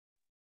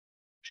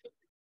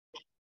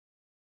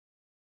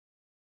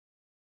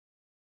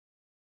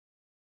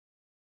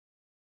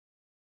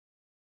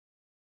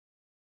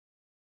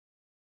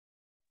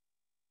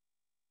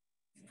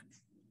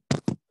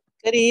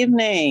Good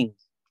evening.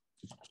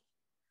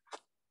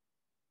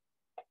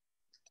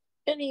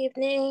 Good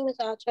evening, Miss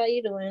Arch. How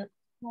you doing?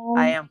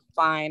 I am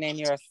fine, and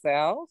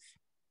yourself?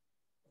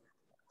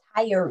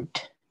 Tired.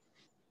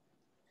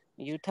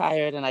 You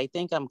tired? And I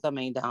think I'm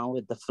coming down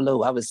with the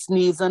flu. I was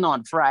sneezing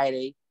on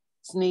Friday,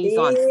 sneeze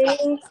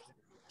on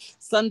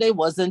Sunday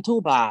wasn't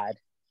too bad.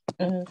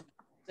 Mm-hmm.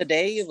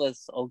 Today it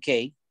was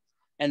okay.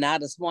 And now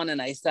this morning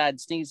I started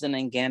sneezing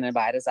again, and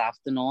by this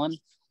afternoon,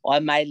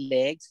 all my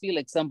legs feel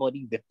like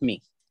somebody whipped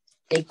me.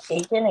 They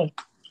aching it.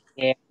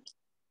 Yeah.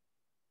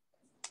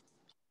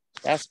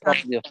 That's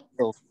probably a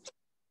flu.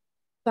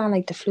 Sound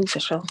like the flu for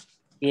sure.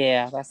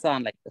 Yeah, that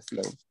sounds like the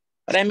flu.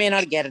 But I may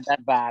not get it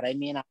that bad. I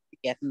may not be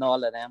getting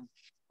all of them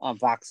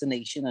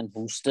vaccination and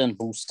booster.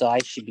 I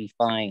should be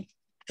fine.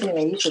 Yeah,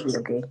 you should be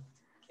okay.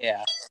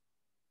 Yeah.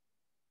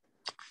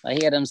 I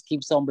hear them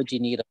keep some, but you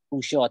need a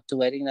flu shot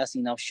too. I think that's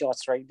enough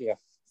shots right there.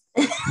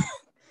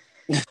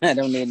 I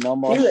don't need no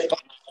more.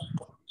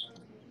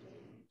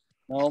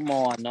 No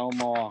more.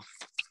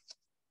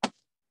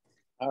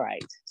 All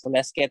right. So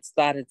let's get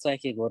started so I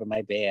can go to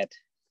my bed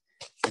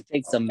and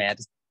take some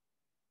medicine.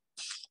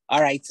 All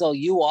right. So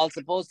you all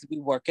supposed to be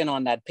working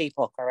on that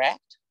paper,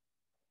 correct?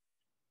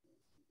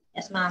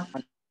 Yes, ma'am.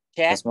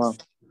 Yes, ma'am.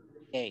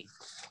 Okay.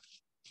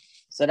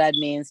 So that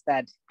means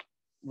that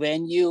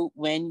when you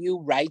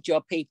write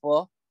your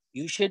paper,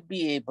 you should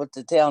be able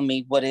to tell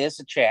me what is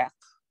a check.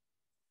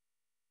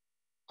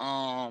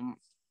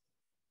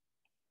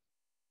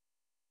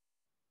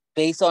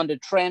 Based on the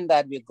trend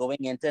that we're going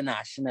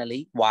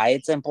internationally, why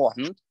it's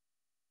important,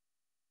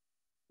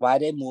 why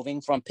they're moving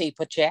from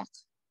paper check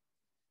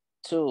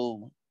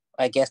to,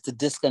 I guess, the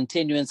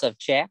discontinuance of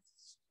check,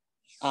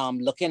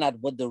 looking at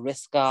what the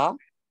risks are,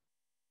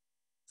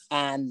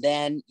 and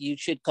then you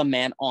should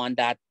comment on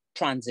that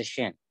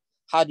transition.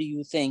 How do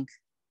you think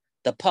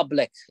the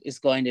public is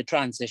going to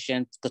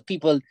transition? Because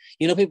people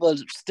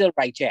still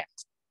write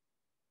checks.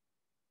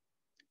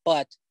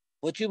 But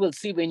what you will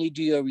see when you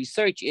do your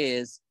research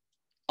is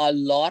a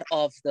lot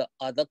of the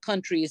other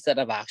countries that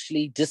have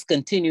actually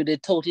discontinued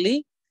it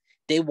totally,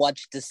 they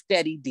watch the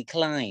steady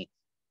decline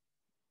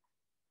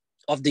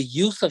of the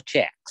use of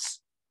checks.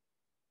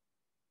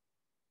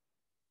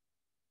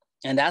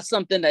 And that's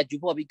something that you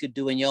probably could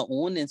do in your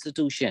own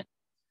institution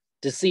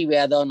to see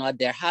whether or not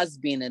there has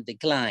been a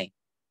decline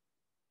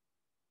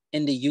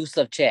in the use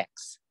of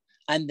checks.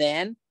 And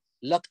then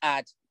look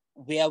at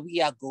where we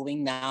are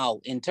going now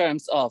in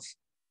terms of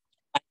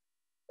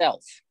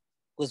self,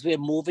 because we're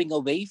moving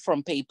away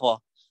from paper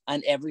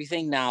and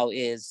everything now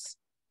is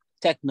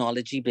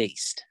technology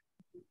based.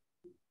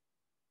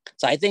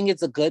 So I think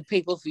it's a good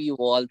paper for you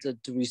all to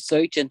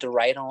research and to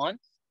write on,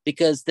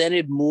 because then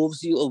it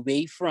moves you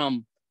away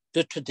from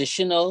the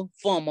traditional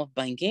form of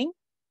banking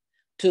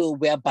to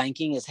where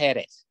banking is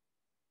headed.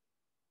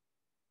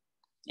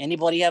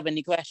 Anybody have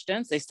any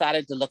questions? They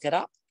started to look it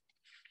up.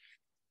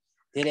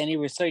 Did any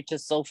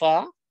researchers so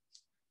far?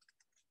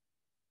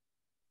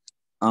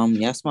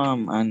 Yes,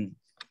 ma'am, and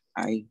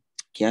I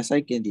guess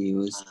I could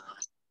use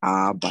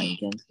our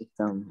banking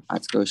system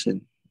at Scotia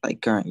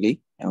like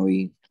currently, and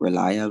we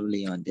rely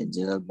heavily on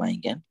digital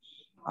banking,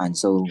 and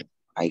so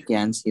I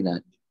can see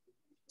that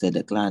the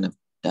decline of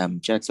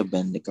checks have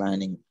been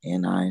declining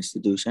in our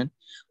institution,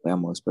 where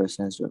most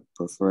persons would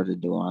prefer to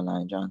do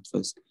online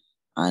transfers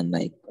and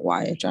like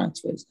wire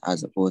transfers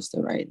as opposed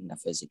to writing a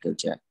physical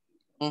check.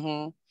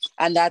 Mm-hmm.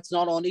 And that's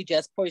not only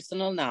just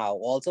personal now,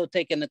 also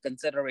take into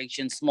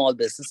consideration small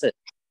businesses.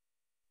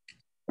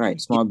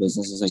 Right, small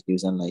businesses are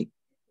using like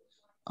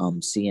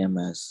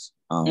CMS,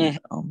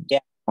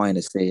 point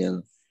of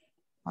sale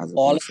as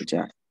opposed to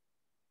check.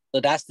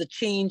 So that's the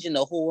change in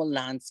the whole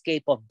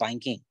landscape of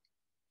banking.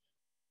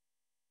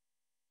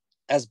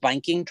 As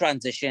banking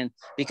transition,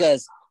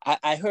 because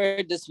I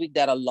heard this week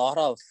that a lot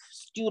of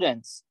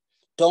students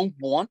don't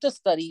want to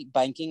study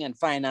banking and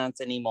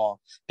finance anymore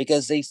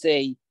because they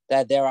say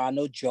that there are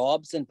no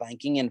jobs in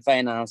banking and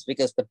finance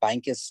because the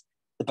bank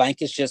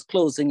is just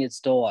closing its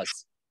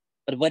doors.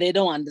 But what they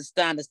don't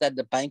understand is that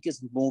the bank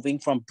is moving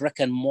from brick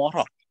and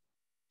mortar.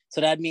 So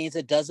that means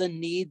it doesn't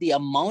need the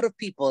amount of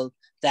people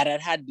that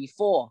it had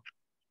before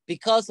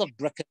because of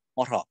brick and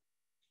mortar.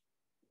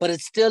 But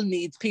it still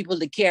needs people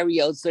to carry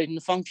out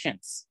certain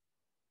functions.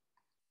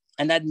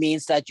 And that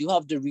means that you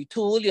have to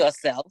retool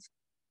yourself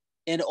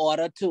in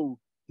order to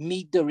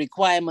meet the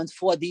requirements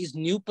for these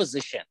new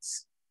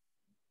positions.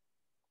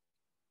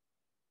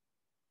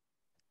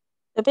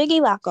 The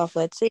piggyback off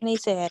what Sydney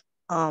said,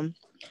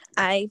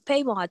 I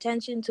pay more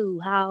attention to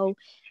how,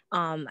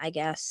 I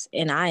guess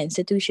in our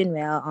institution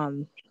where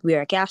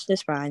we're a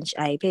cashless branch,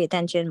 I pay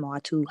attention more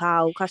to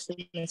how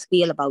customers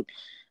feel about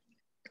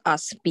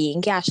us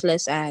being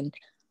cashless and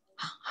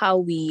how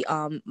we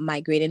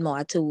migrated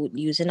more to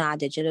using our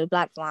digital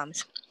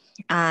platforms.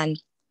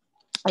 And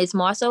it's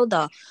more so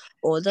the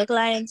older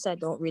clients that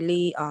don't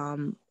really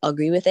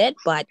agree with it,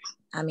 but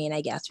I mean,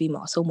 I guess we're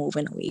also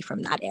moving away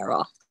from that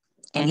era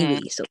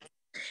anyway. So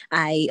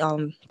I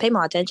pay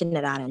more attention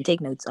to that and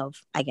take notes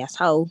of, I guess,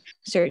 how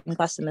certain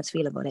customers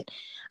feel about it.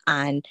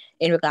 And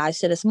in regards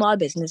to the small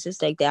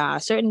businesses, like there are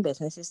certain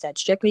businesses that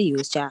strictly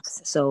use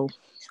checks. So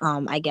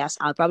I guess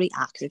I'll probably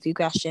ask a few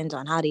questions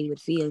on how they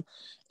would feel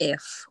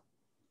if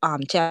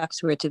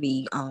checks were to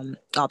be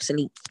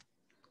obsolete.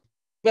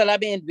 Well, I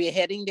mean, we're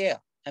heading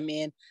there. I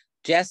mean,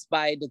 just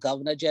by the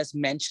governor just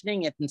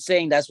mentioning it and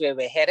saying that's where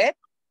we're headed,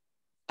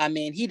 I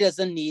mean, he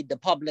doesn't need the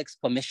public's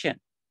permission.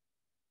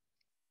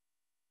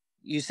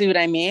 You see what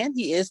I mean?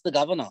 He is the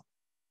governor.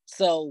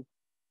 So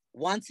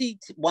once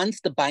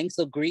the banks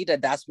agree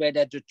that that's where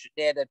they're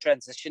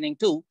transitioning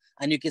to,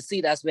 and you can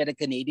see that's where the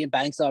Canadian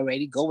banks are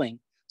already going.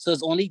 So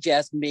it's only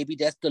just maybe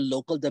just the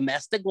local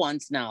domestic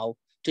ones now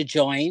to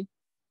join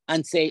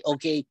and say,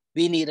 okay,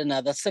 we need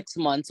another 6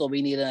 months, or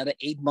we need another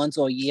 8 months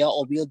or a year,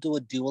 or we'll do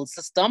a dual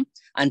system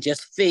and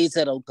just phase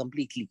it out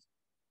completely.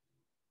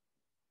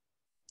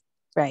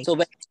 Right. So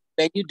when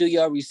you do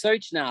your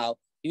research now,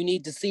 you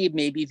need to see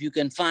maybe if you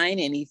can find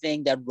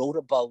anything that wrote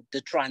about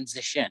the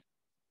transition.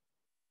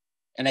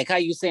 And like how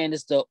you saying,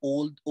 it's the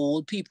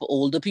older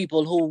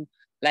people who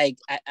like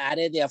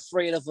either they're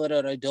afraid of it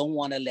or they don't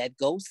want to let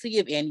go. See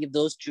if any of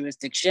those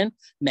jurisdictions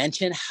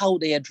mention how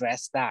they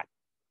address that.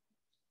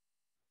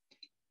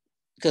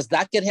 Because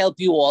that could help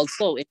you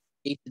also in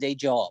your day-to-day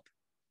job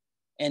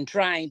and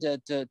trying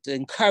to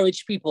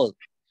encourage people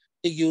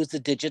to use the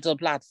digital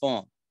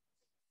platform.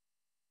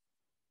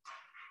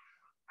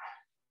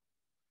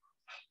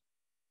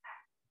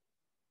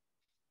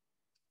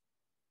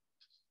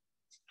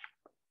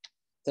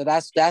 So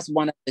that's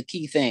one of the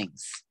key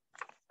things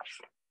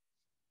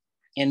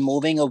in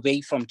moving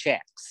away from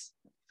checks.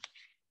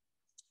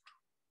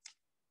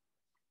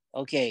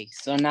 Okay,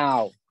 so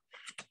now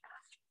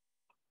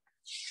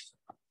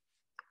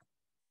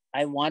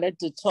I wanted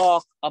to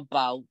talk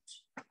about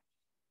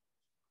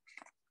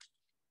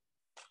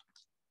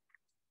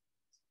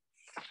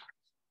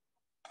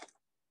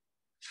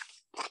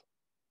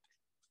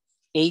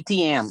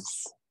ATMs.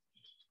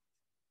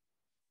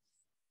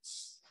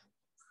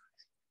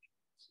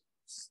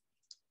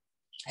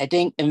 I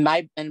think in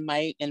my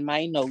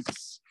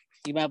notes,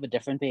 you might have a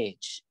different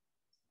page,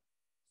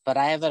 but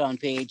I have it on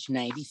page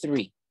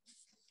 93.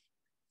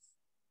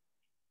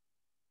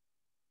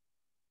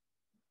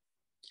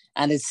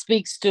 And it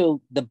speaks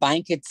to the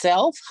bank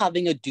itself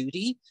having a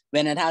duty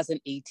when it has an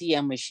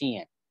ATM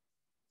machine.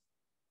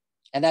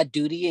 And that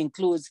duty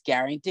includes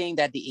guaranteeing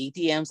that the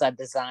ATMs are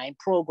designed,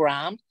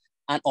 programmed,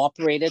 and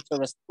operated to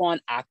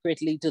respond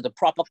accurately to the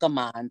proper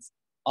commands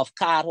of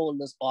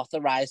cardholders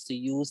authorized to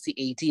use the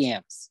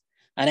ATMs.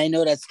 And I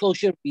know that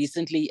Scotia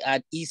recently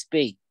at East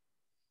Bay,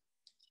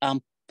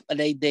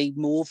 they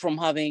moved from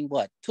having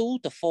 2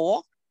 to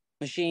 4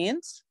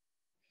 machines.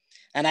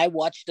 And I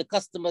watched the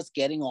customers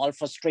getting all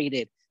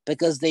frustrated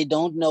because they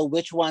don't know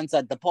which ones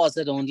are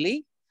deposit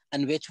only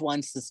and which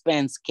ones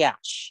dispense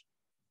cash.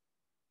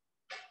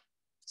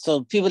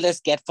 So people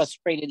just get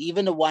frustrated.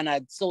 Even the one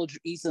at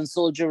Eastern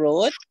Soldier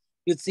Road,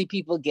 you'd see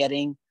people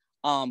getting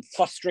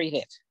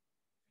frustrated.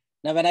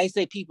 Now, when I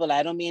say people,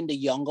 I don't mean the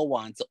younger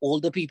ones, the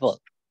older people,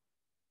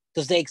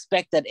 because they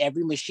expect that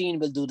every machine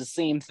will do the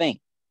same thing.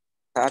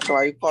 That's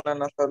why you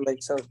calling us out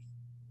like so.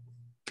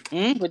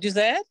 What you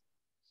said?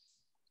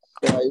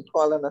 Why you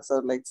calling us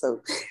out like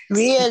so?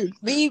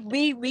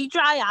 We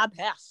try our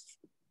best.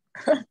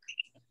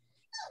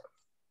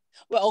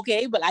 Well,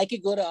 okay, but I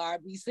could go to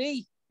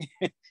RBC.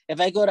 If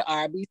I go to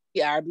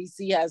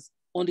RBC has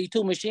only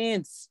 2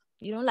 machines.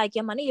 You don't like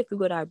your money if you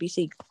go to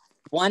RBC.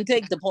 One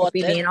take deposit.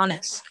 If being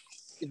honest.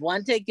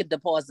 One take a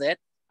deposit,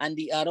 and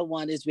the other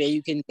one is where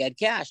you can get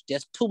cash.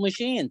 Just 2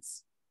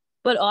 machines.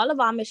 But all of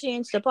our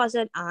machines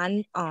deposit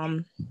and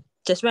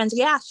dispense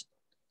cash.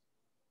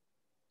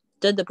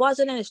 The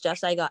depositing is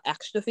just like an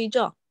extra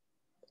feature.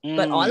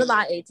 But all of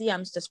our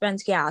ATMs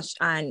dispense cash,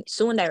 and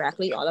soon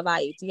directly all of our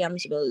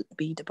ATMs will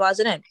be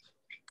depositing.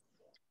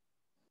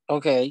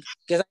 Okay,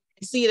 because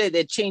I see that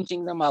they're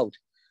changing them out.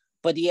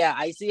 But yeah,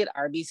 I see at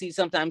RBC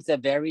sometimes they're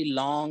very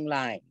long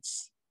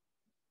lines.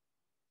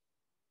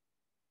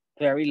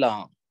 Very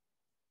long.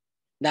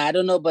 Now I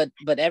don't know, but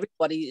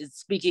everybody is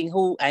speaking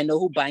who I know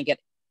who bank at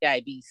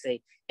FCIB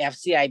say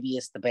FCIB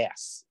is the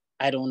best.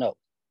 I don't know.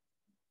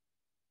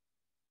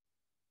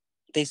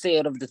 They say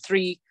out of the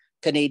 3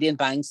 Canadian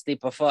banks, they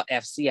prefer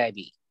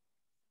FCIB.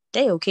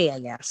 They okay, I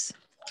guess.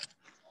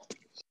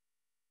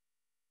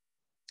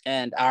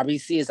 And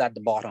RBC is at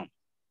the bottom.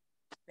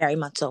 Very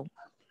much so.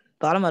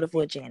 Bottom of the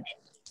food chain.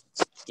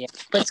 Yeah.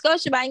 But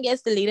Scotiabank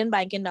is the leading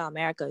bank in the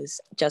Americas.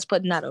 Just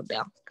putting that out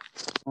there.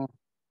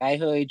 I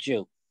heard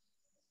you.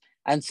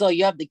 And so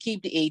you have to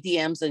keep the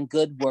ATMs in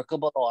good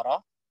workable order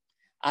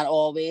and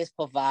always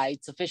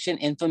provide sufficient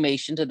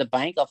information to the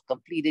bank of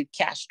completed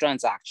cash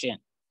transaction.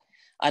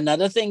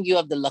 Another thing you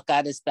have to look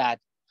at is that,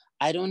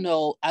 I don't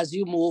know, as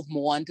you move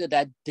more into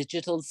that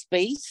digital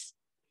space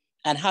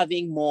and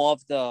having more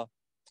of the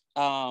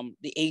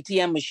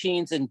ATM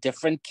machines in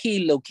different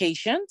key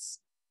locations,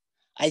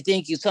 I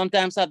think you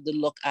sometimes have to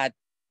look at,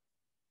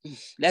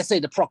 let's say,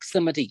 the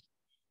proximity.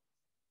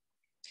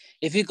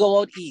 If you go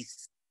out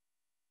east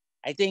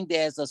I think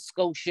there's a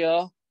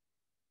Scotia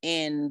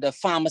in the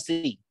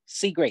pharmacy,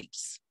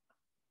 Seagrapes.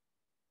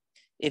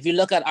 If you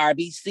look at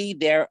RBC,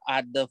 they're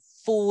at the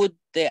food,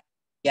 the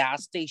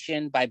gas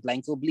station by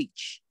Blanco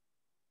Bleach.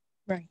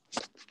 Right.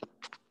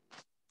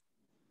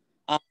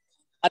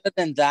 Other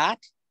than that,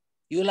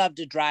 you'll have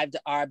to drive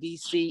to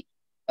RBC,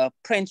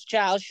 Prince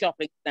Charles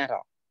Shopping Center.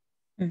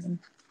 Mm-hmm.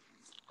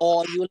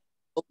 Or you'll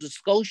go to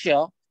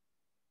Scotia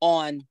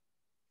on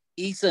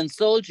Eastern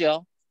Soldier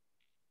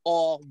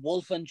or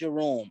Wolf and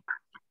Jerome.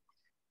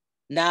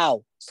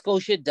 Now,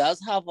 Scotia does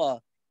have a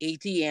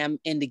ATM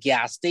in the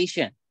gas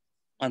station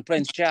on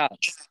Prince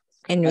Charles.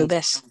 In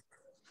Rubis.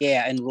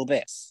 Yeah, in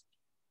Rubis.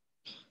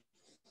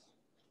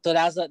 So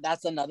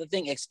that's another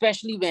thing,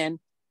 especially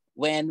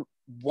when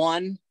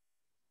one,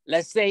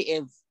 let's say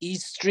if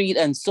East Street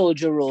and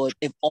Soldier Road,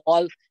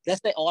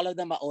 let's say all of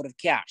them are out of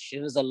cash.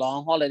 It was a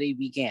long holiday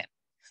weekend.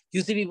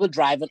 You see people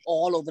driving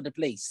all over the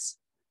place,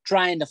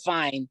 trying to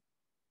find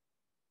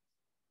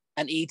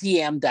an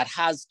ATM that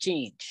has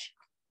change.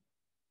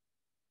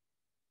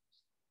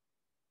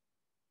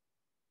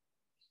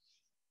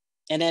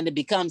 And then it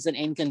becomes an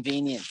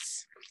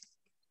inconvenience.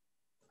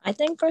 I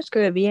think First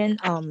Caribbean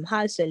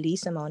has the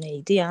least amount of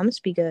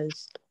ATMs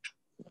because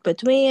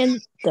between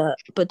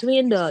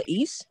the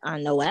east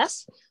and the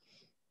west,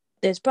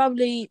 there's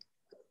probably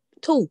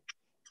 2.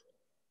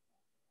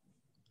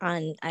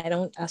 And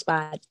that's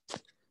bad.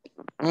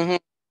 Mm-hmm.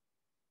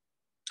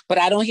 But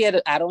I don't hear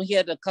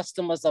the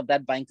customers of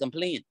that bank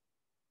complain.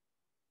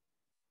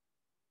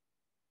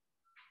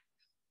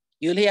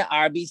 You'll hear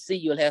RBC,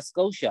 you'll hear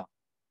Scotia.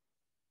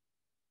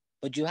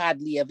 But you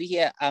hardly ever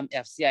hear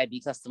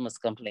FCIB customers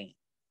complain.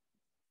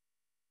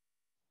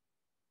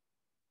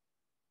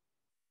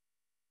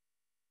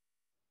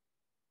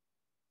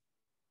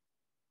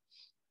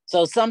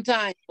 So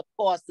sometimes, of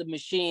course, the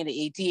machine,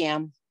 the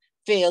ATM,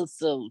 fails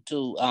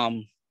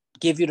to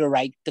give you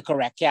the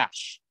correct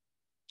cash.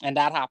 And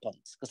that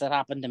happens, because that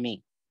happened to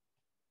me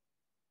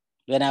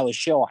when I was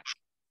short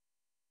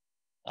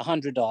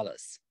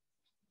 $100.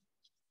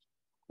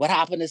 What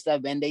happened is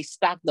that when they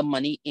stack the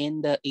money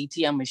in the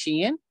ATM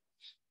machine,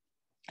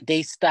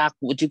 they stack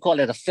what you call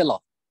it a filler.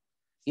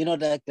 You know,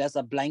 there's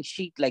a blank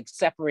sheet like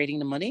separating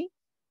the money.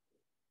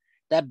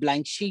 That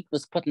blank sheet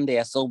was put in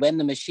there. So when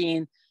the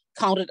machine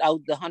counted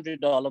out the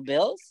 $100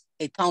 bills,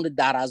 it counted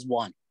that as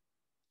one.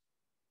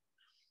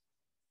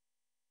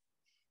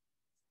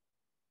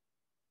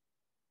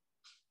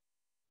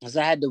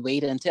 So I had to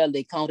wait until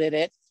they counted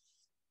it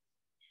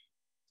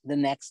the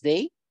next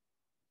day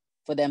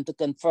for them to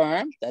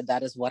confirm that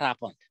that is what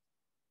happened.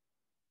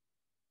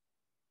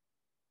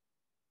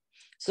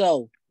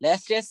 So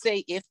let's just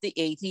say if the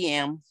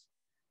ATM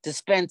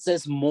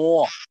dispenses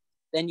more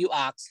than you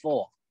asked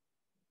for,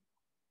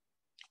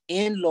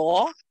 in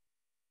law,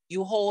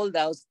 you hold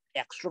those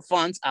extra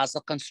funds as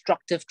a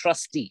constructive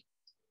trustee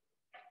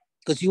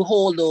because you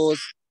hold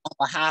those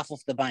on behalf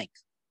of the bank.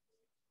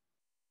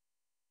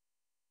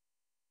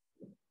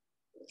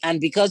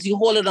 And because you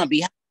hold it on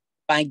behalf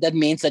of the bank, that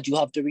means that you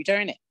have to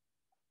return it.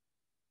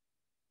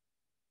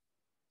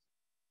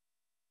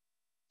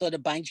 So the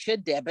bank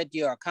should debit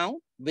your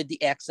account with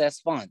the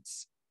excess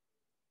funds.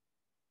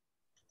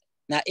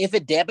 Now, if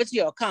it debits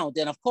your account,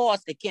 then of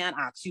course it can't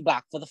ask you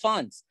back for the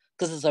funds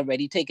because it's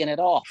already taken it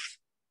off.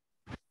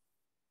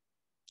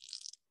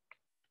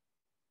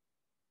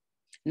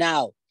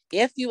 Now,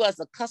 if you as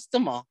a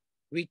customer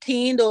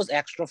retain those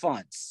extra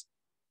funds,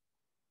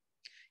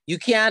 you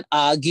can't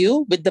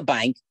argue with the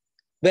bank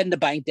when the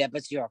bank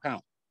debits your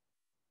account.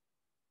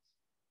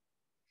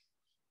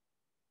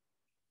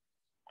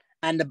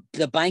 And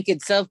the bank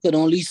itself could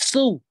only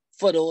sue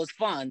for those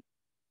funds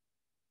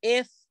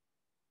if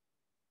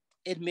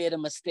it made a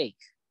mistake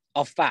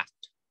of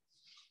fact.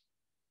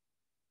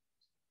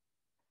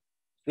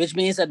 Which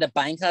means that the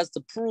bank has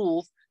to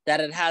prove that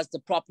it has the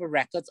proper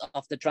records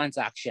of the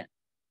transaction.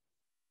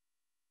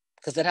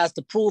 Because it has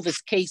to prove its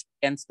case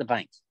against the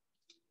bank.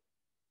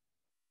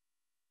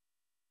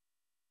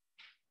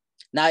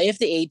 Now, if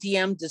the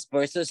ATM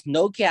disperses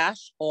no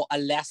cash or a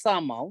lesser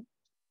amount,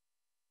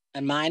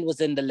 and mine was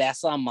in the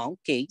lesser amount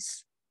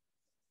case,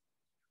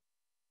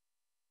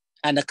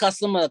 and the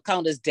customer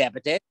account is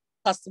debited,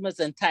 customers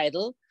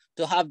entitled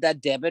to have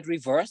that debit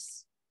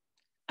reversed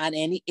and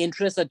any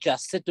interest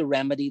adjusted to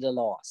remedy the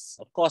loss.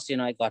 Of course,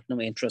 I got no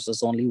interest,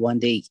 it's only 1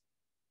 day.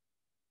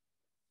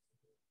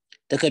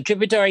 The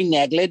contributory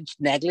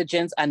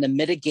negligence and the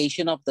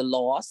mitigation of the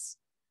loss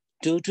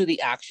due to the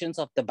actions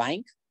of the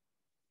bank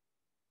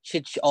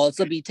should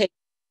also be taken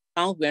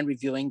into account when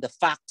reviewing the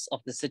facts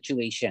of the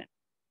situation.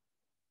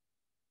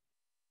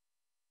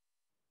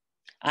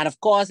 And of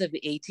course, if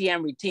the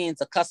ATM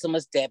retains a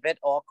customer's debit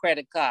or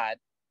credit card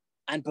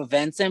and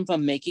prevents him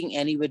from making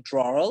any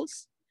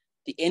withdrawals,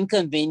 the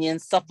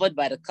inconvenience suffered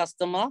by the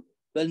customer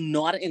will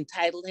not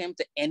entitle him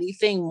to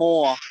anything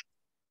more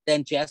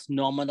than just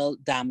nominal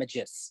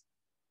damages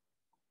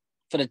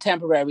for the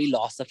temporary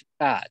loss of the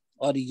card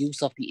or the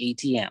use of the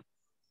ATM.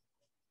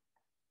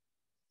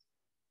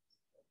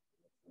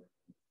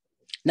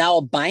 Now,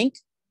 a bank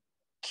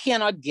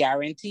cannot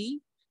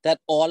guarantee that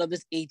all of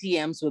his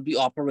ATMs will be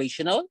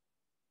operational,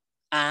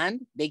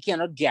 and they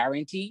cannot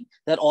guarantee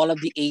that all of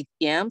the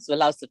ATMs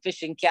will have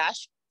sufficient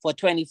cash for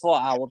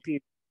 24-hour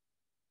period,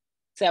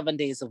 7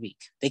 days a week.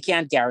 They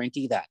can't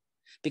guarantee that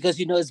because,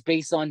 you know, it's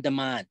based on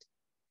demand.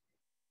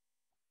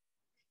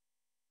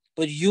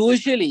 But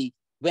usually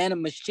when a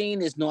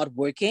machine is not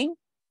working,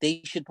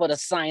 they should put a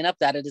sign up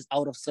that it is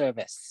out of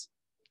service.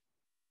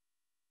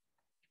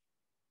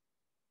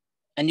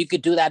 And you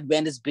could do that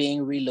when it's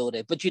being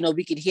reloaded. But, you know,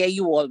 we could hear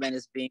you all when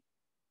it's being,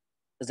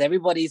 because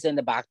everybody's in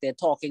the back, they're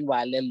talking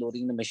while they're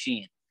loading the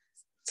machine.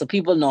 So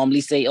people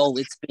normally say, oh,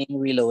 it's being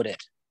reloaded.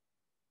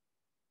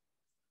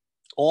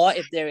 Or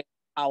if there is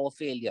power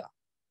failure.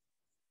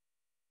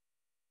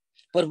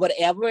 But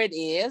whatever it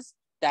is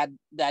that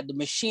the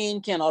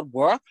machine cannot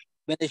work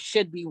when it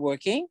should be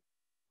working,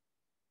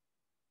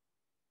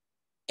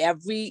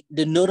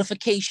 the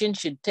notification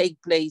should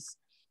take place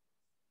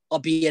or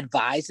be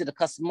advised to the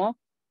customer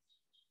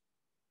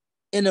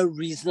in a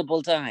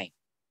reasonable time.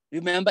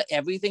 Remember,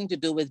 everything to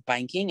do with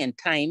banking and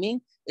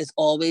timing is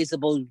always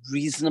about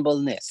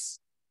reasonableness.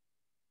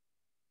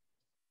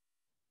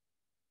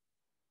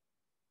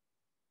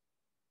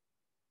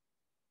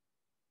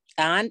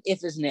 And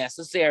if it's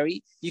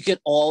necessary, you could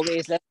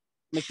always, let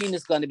the machine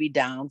is going to be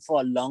down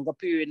for a longer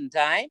period of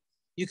time,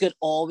 you could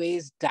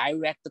always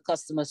direct the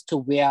customers to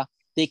where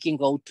they can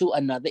go to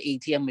another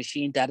ATM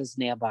machine that is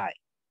nearby.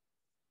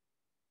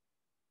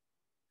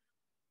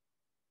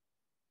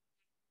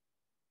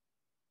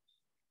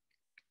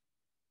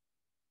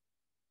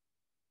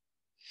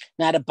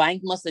 Now, the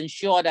bank must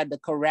ensure that the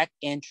correct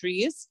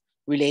entries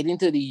relating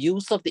to the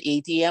use of the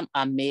ATM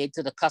are made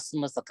to the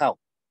customer's account.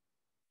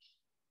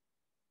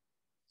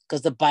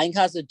 Because the bank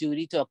has a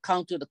duty to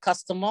account to the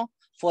customer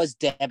for its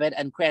debit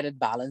and credit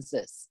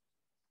balances.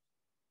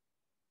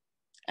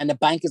 And the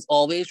bank is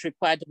always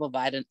required to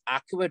provide an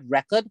accurate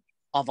record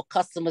of a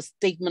customer's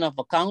statement of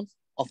account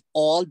of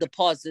all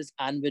deposits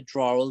and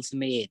withdrawals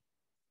made.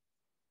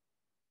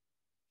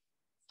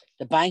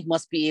 The bank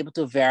must be able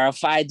to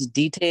verify the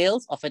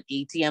details of an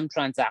ATM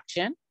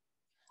transaction,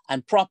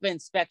 and proper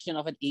inspection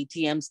of an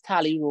ATM's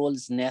tally roll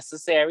is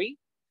necessary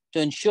to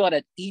ensure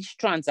that each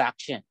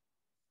transaction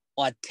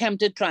or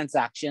attempted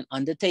transaction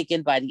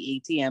undertaken by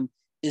the ATM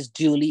is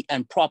duly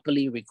and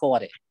properly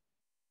recorded.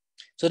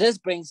 So this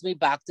brings me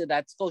back to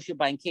that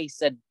Scotiabank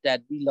case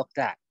that we looked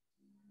at,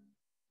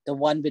 the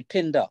one with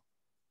Pinder.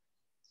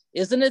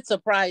 Isn't it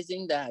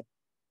surprising that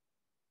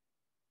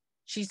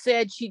she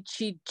said she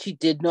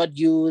did not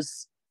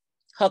use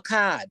her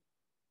card,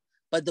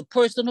 but the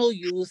person who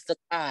used the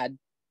card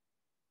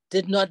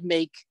did not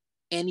make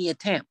any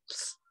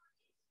attempts.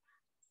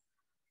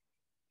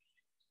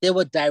 They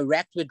were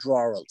direct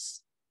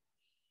withdrawals.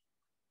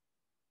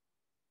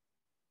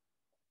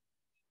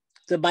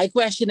 So my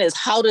question is,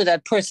 how did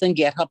that person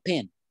get her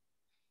PIN?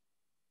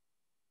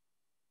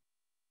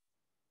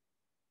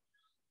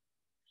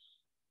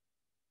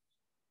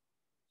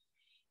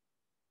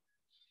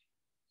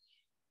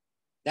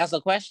 That's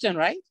a question,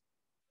 right?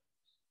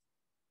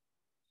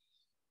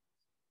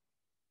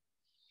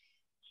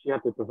 You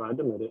have to provide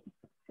them with it.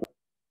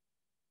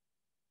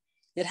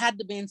 It had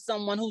to be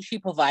someone who she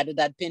provided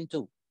that PIN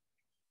to.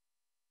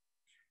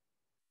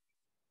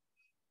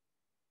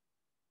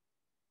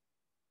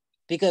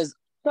 Because...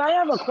 So I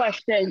have a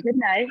question. Good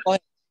night.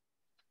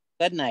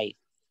 Good night.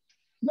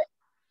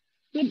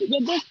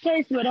 With this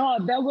case with her,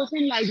 there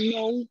wasn't like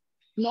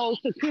no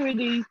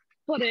security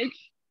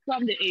footage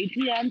from the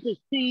ATM to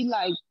see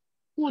like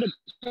who the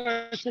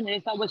person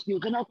is that was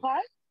using her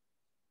card?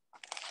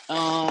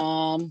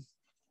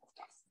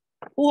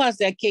 Who has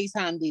that case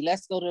handy?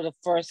 Let's go to the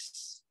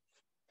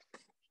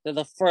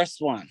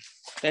first one.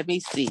 Let me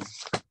see.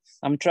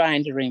 I'm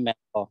trying to remember.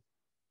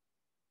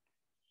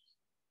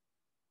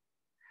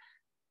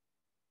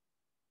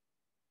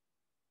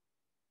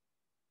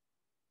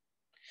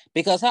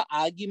 Because her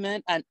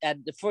argument at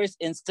the first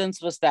instance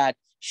was that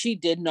she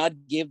did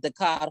not give the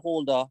card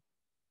holder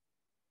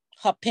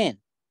her PIN.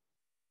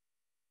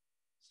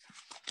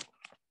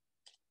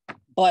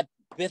 But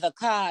with a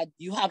card,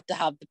 you have to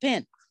have the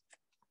PIN.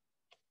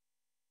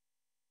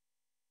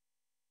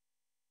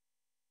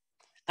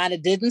 And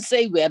it didn't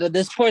say whether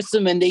this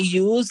person, when they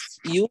use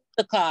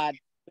the card,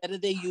 whether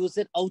they use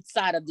it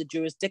outside of the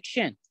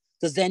jurisdiction.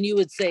 Because then you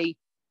would say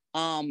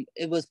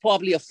it was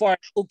probably a foreign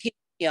who came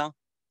here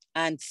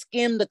and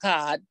skimmed the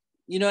card,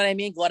 you know what I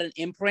mean? Got an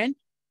imprint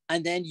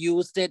and then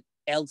used it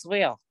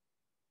elsewhere.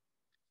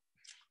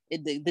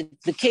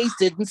 The case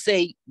didn't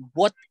say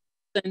what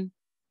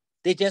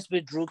they just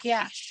withdrew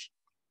cash.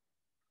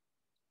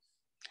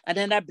 And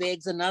then that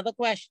begs another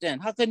question.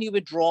 How can you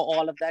withdraw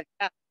all of that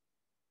cash?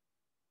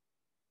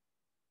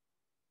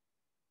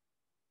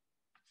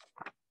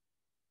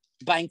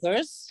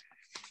 Bankers?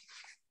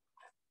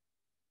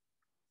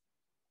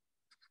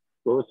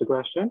 What was the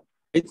question?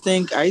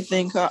 I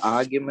think her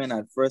argument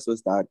at first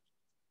was that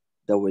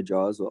the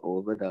withdrawals were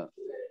over the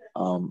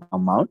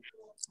amount.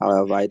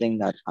 However, I think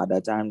that at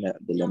that time the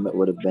limit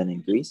would have been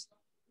increased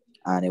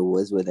and it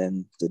was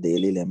within the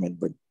daily limit,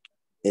 but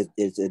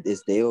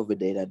It's day over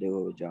day that they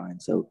were withdrawing.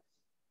 So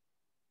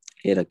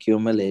it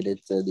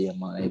accumulated to the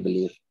amount, I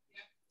believe.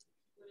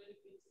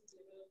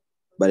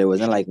 But it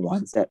wasn't like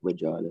one set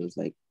withdrawal. It was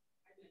like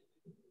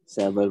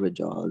several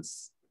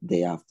withdrawals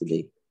day after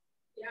day.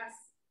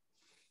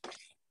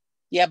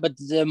 Yeah, but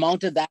the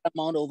amount of that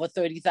amount over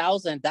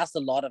 30,000, that's a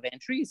lot of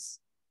entries.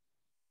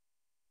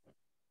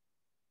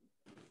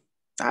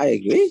 I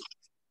agree.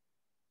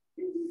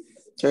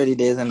 30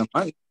 days in a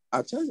month.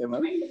 I'll tell you,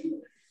 man.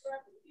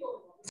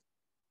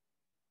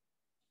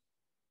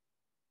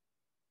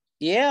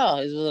 Yeah,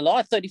 it was a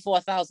lot,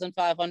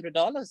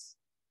 $34,500.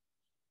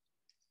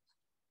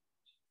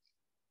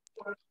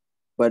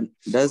 But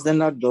does that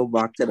not go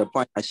back to the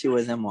point that she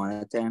wasn't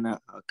monitoring her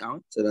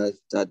account? So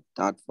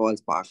that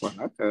falls back on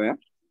her,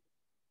 correct?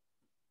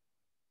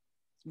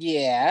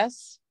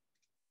 Yes.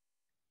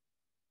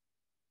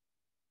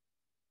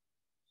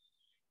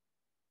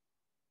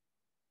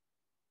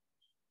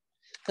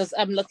 Because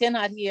I'm looking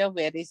at here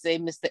where they say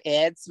Mr.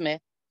 Ed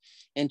Smith,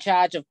 in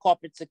charge of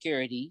corporate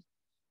security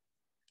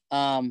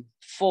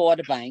for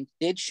the bank,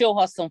 did show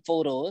her some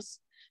photos.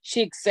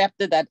 She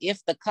accepted that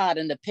if the card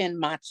and the PIN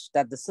matched,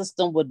 that the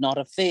system would not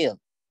have failed.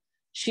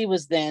 She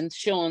was then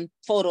shown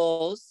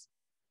photos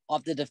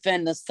of the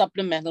defendant's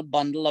supplemental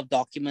bundle of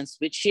documents,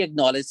 which she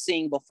acknowledged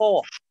seeing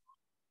before.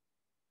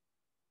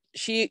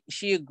 She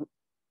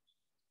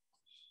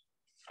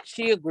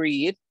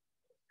agreed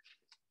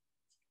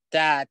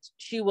that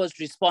she was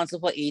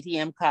responsible for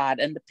ATM card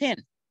and the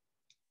PIN.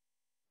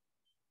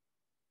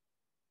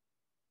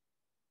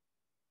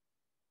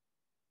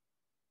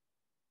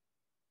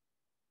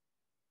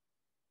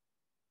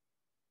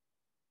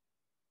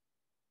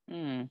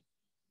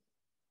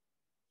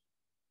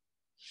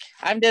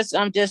 I'm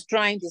just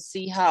trying to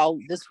see how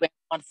this went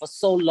on for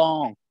so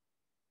long.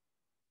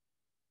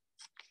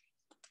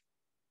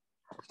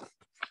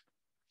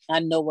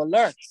 And no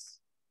alerts.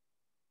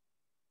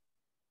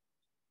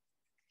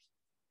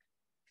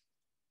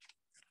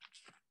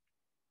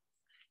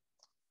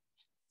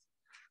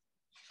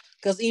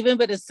 Because even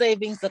with a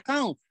savings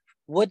account,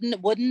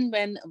 wouldn't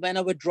when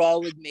a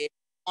withdrawal was made,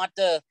 not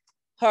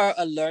her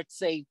alert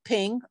say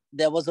ping,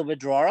 there was a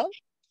withdrawal?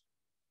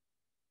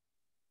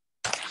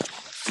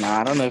 No,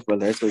 I don't know if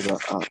alerts was a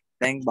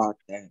thing back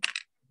then.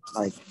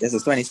 Like, this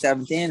is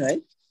 2017,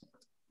 right?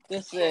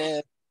 This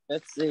is,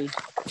 let's see.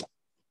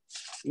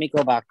 Let me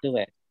go back to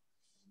it.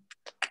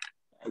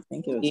 I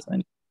think it was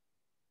 20.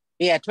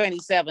 Yeah,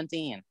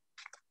 2017.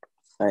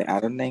 I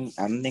don't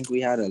think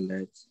we had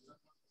alerts.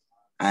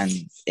 And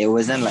it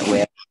wasn't like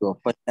where we were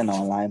putting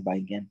online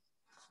banking.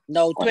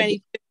 No,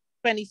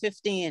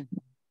 2015.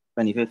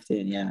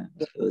 2015, yeah.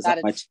 It was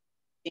that much.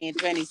 In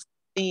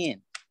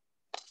 2016.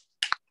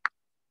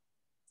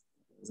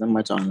 There's not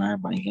much online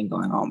banking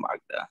going on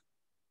back there.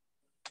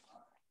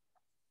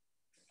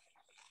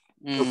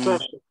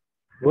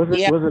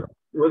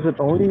 Was it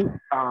only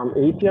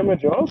ATM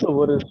withdrawals, or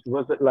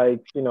was it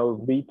like, you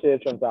know, retail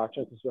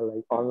transactions as well,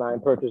 like online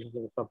purchases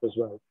and stuff as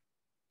well?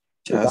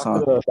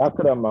 That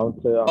could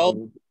amount to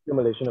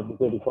accumulation of the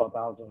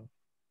 34,000.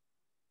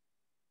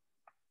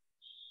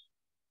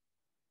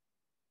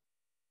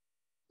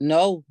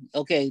 No,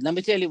 okay, let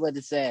me tell you what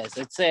it says.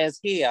 It says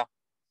here,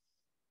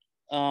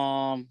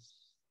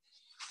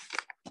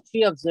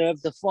 she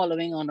observed the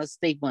following on a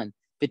statement.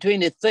 Between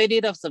the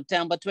 30th of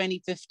September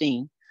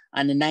 2015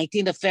 and the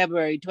 19th of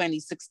February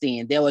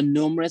 2016, there were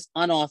numerous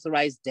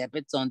unauthorized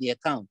debits on the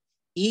account,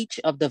 each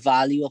of the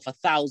value of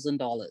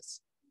 $1,000.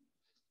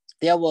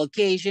 There were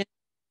occasions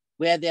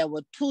where there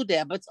were 2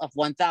 debits of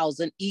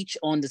 $1,000 each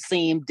on the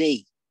same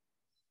day.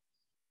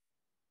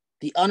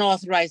 The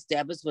unauthorized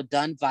debits were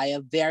done via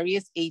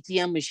various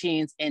ATM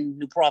machines in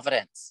New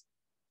Providence.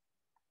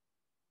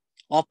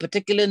 Of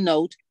particular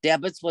note,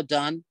 debits were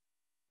done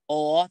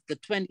or the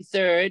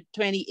 23rd,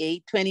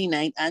 28th,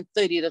 29th, and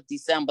 30th of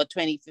December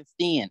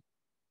 2015.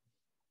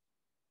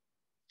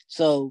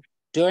 So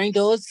during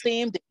those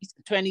same days,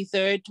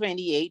 23rd,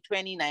 28th,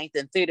 29th,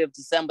 and 30th of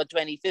December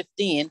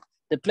 2015,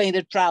 the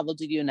plaintiff traveled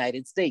to the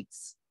United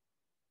States.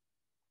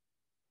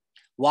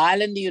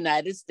 While in the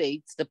United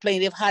States, the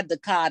plaintiff had the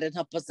card in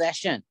her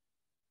possession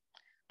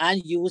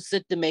and used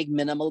it to make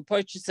minimal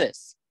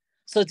purchases.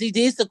 So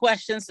these are the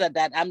questions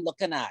that I'm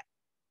looking at.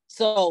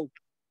 So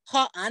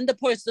her and the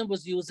person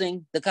was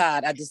using the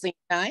card at the same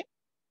time?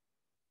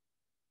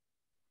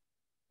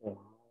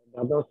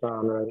 That does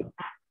sound right.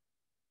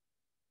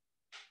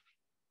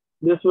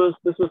 This was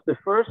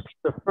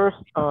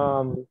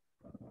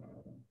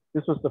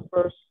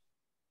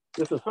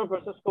her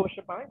versus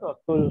Scotiabank or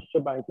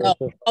Scotiabank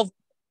versus? No,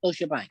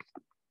 Scotiabank.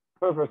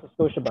 Her versus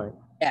Scotiabank.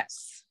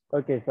 Yes.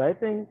 Okay, so I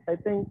think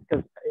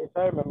because if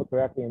I remember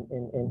correctly,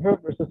 in her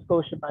versus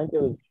Scotiabank,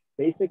 it was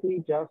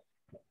basically just,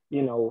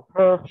 you know,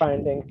 her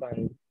findings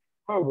and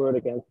her word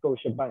against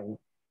Scotiabank.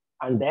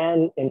 And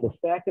then in the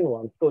second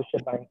one,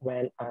 Scotiabank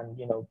went and,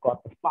 you know,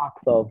 got the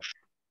facts of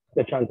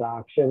the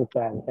transactions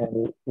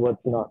and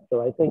what's not.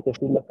 So I think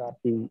if we look at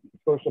the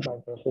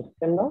Scotiabank versus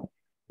Pimna,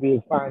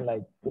 we'll find,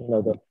 like, you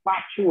know, the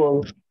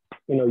factual,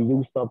 you know,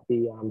 use of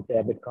the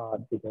debit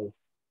card, because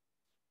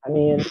I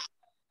mean,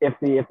 if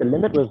the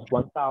limit was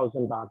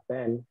 1,000 back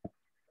then,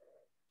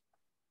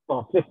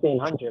 or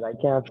 1,500, I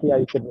can't see how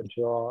you could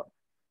withdraw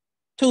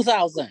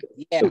 2,000.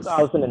 Yes.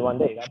 2,000 in one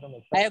day. That doesn't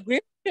make I sense. agree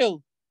with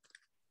you.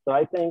 So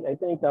I think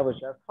that was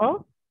just her,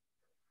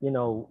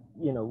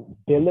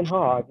 building her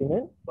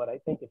argument. But I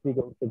think if we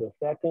go to the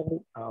second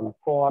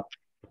court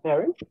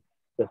hearing,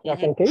 the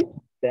second case,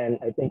 then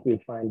I think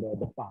we'd find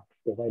the facts,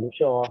 because I'm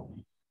sure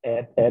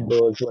Ed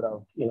Burrs would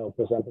have,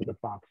 presented the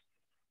facts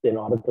in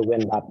order to win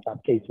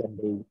that case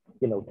when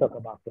they, took her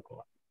back to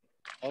court.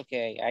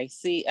 Okay, I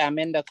see. I'm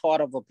in the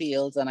Court of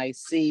Appeals and I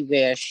see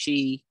where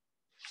she,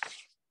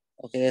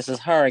 okay, this is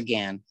her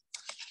again.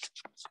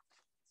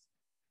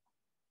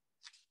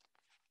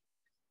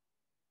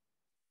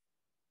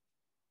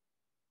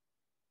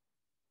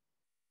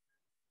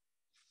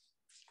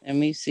 Let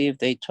me see if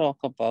they talk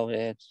about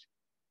it.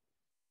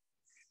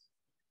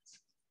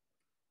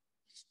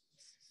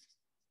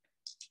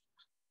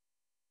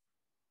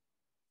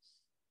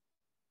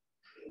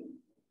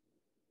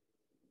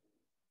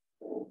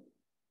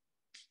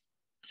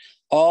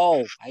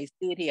 Oh, I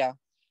see it here.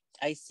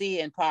 I see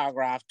in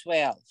paragraph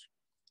 12.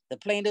 The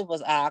plaintiff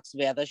was asked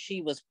whether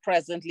she was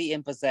presently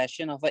in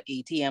possession of an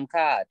ATM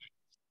card,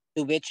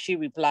 to which she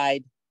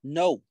replied,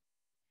 no,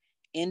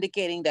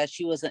 indicating that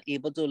she was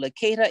unable to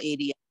locate her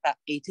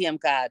ATM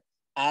card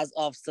as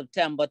of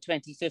September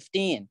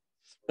 2015.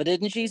 But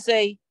didn't she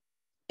say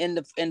in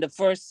the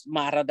first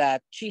matter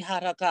that she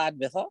had her card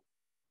with her?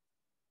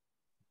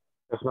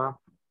 Yes, ma'am.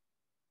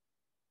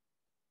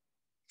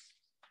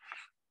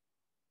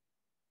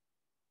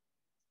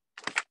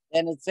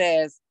 And it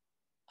says,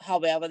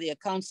 however, the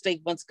account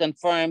statements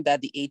confirm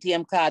that the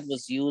ATM card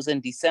was used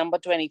in December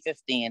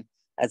 2015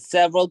 at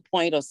several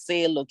point of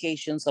sale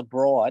locations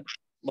abroad.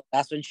 But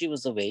that's when she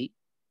was away,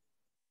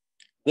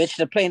 which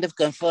the plaintiff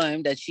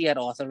confirmed that she had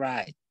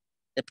authorized.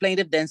 The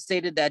plaintiff then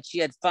stated that she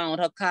had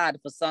found her card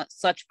for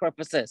such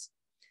purposes,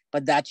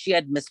 but that she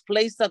had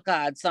misplaced her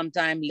card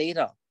sometime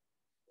later,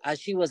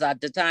 as she was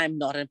at the time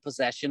not in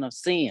possession of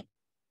same.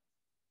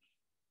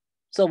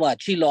 So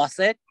what, she lost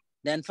it,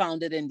 then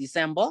found it in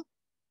December,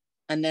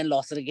 and then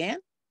lost it again?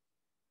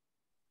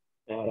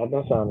 Yeah, that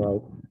does sound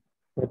right.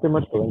 Pretty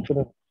much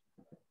coincidence.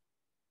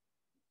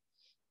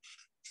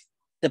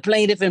 The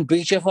plaintiff, in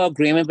breach of her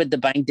agreement with the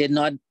bank, did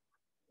not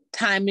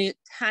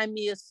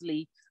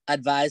timeously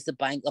advise the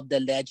bank of the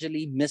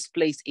allegedly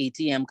misplaced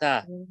ATM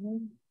card.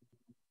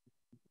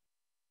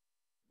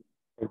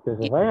 Because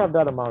if I have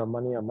that amount of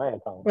money on my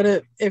account.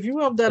 But if you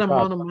have that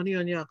amount of money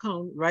on your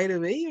account, right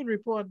away you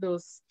report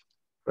those,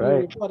 right.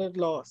 You reported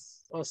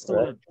lost or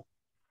stolen. Right.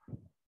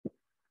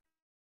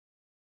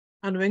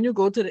 And when you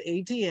go to the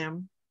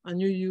ATM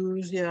and you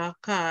use your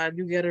card,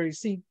 you get a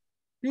receipt.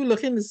 You're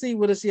looking to see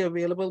what is your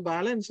available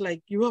balance.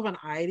 Like you have an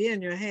idea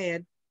in your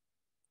head.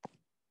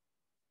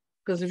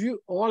 Because if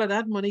you all of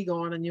that money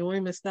gone and you only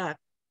miss that,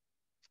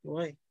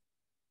 boy.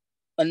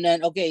 And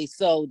then, okay,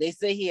 so they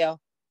say here,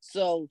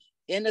 so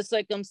in the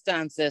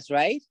circumstances,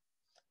 right?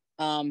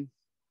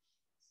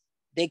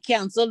 They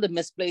canceled the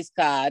misplaced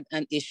card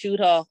and issued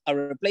her a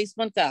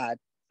replacement card,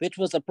 which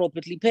was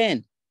appropriately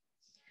pinned.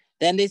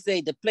 Then they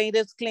say the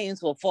plaintiff's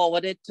claims were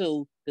forwarded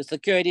to the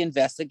security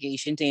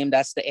investigation team,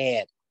 that's the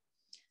AD.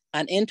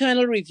 An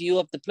internal review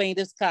of the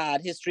plaintiff's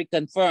card history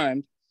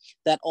confirmed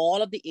that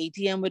all of the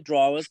ATM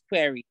withdrawals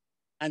queried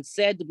and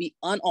said to be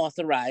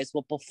unauthorized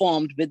were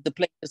performed with the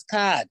plaintiff's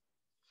card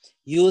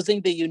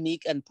using the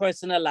unique and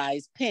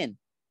personalized PIN,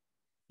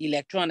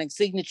 electronic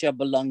signature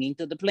belonging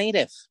to the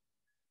plaintiff.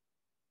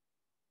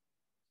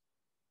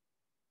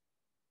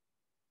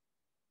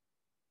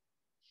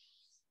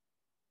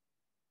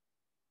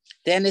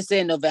 Then they say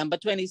in November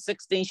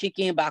 2016, she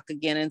came back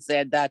again and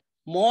said that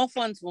more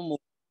funds were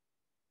moved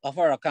of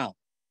her account.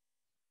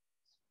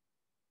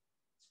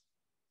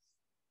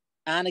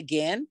 And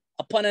again,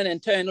 upon an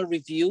internal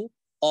review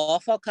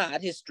of her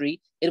card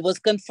history, it was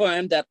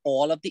confirmed that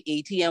all of the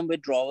ATM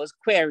withdrawals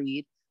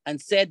queried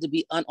and said to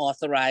be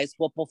unauthorized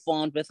were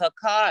performed with her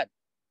card.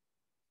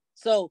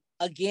 So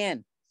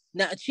again,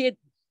 now she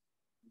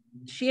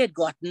had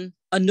gotten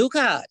a new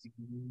card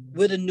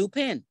with a new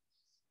PIN.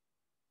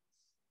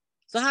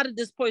 So how did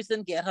this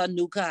person get her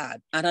new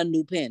card and her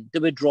new PIN to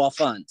withdraw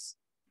funds?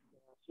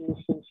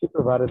 She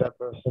provided that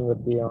person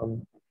with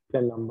the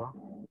PIN number.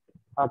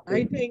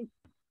 I think,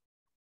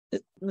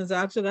 Ms.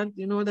 Archer, that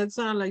that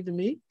sounds like to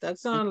me. That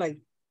sounds like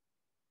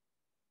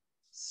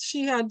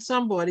she had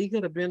somebody,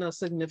 could have been a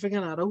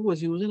significant other, who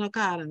was using her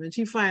card, and then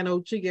she find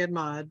out, she get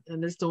mad,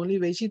 and it's the only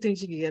way she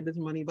thinks she can get this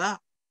money back.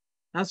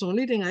 That's the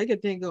only thing I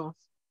could think of.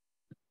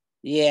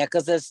 Yeah,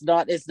 because it's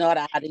not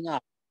adding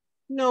up.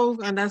 No,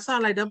 and that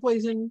sounds like that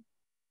person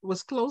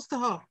was close to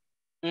her.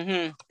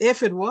 Mm-hmm.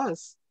 If it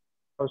was.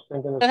 I was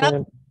thinking the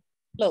same.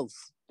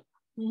 Close.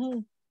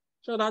 Mm-hmm.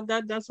 So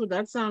that's what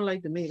that sounds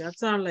like to me. That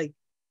sounds like,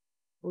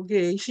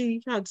 okay,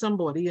 she had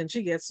somebody and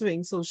she gets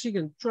swing so she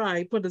can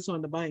try put this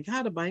on the bank.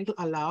 How the bank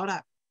allow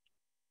that?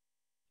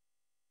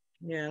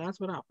 Yeah, that's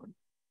what happened.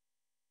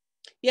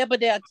 Yeah, but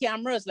there are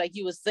cameras like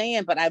you were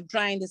saying, but I'm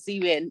trying to see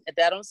where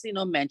I don't see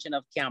no mention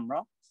of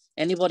camera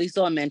Anybody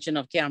saw a mention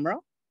of camera?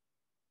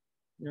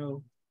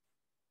 No.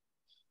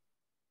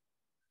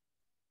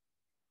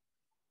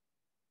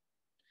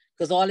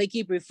 Because all they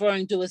keep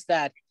referring to is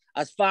that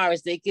as far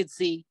as they could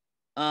see,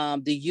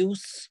 the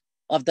use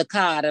of the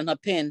card and her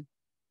PIN,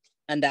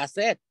 and that's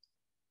it.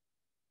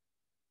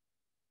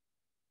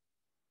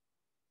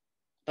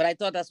 But I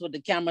thought that's what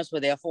the cameras were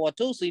there for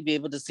too, so you'd be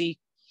able to see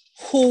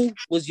who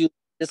was using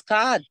this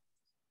card.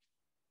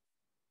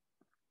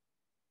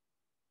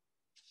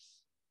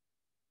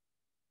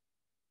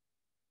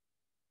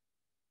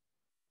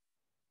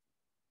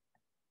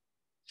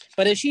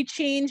 But if she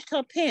changed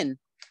her PIN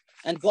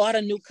and got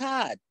a new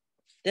card,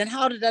 then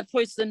how did that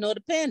person know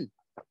the PIN?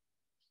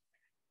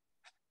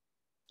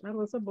 That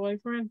was a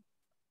boyfriend.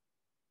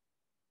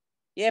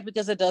 Yeah,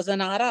 because it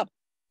doesn't add up.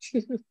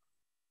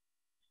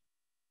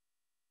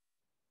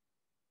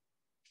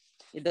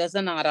 It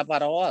doesn't add up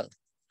at all.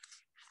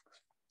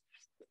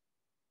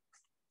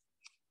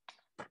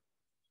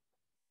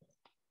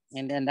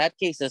 And then that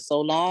case is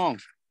so long.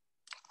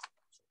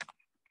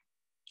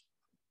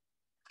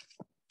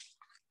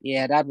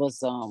 Yeah, that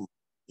was one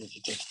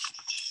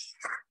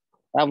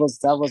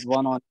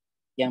on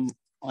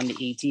the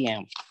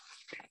ATM.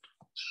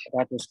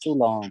 That was too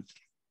long.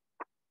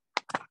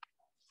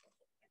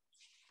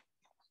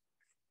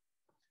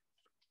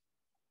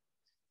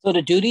 So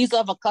the duties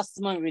of a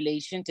customer in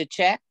relation to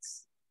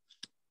checks.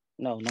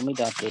 No, let me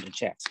not go to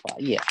checks part.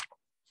 Yeah.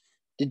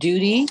 The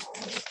duty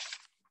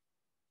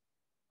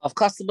of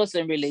customers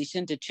in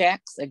relation to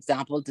checks,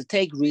 example, to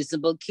take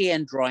reasonable care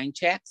in drawing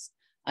checks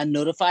and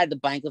notify the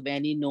bank of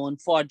any known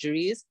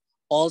forgeries,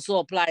 also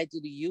apply to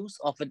the use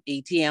of an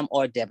ATM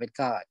or debit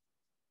card.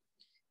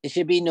 It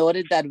should be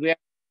noted that where a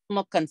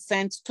customer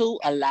consents to,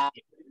 allow,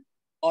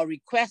 or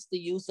request the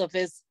use of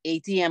his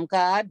ATM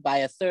card by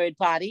a third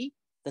party,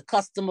 the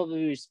customer will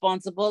be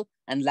responsible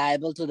and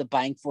liable to the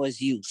bank for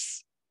his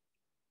use.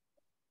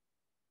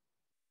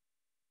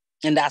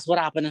 And that's what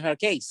happened in her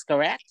case,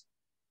 correct?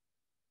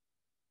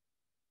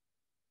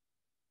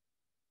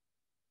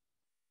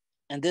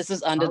 And this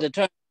is under the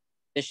terms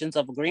and conditions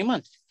of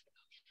agreement.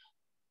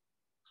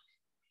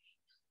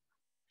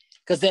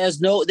 Because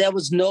there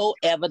was no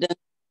evidence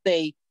to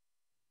say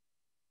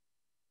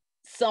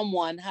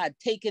someone had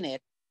taken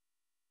it.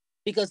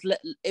 Because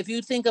if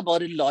you think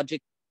about it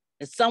logically,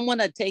 if someone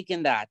had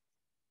taken that,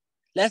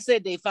 let's say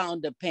they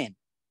found the PIN,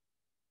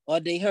 or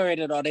they heard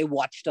it, or they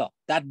watched her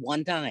that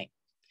one time.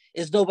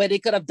 There's no way they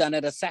could have done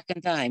it a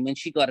second time when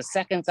she got a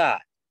second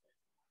card.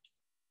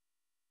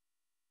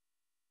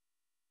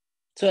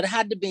 So it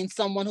had to be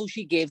someone who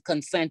she gave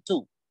consent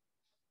to,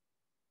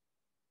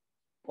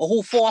 or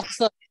who forced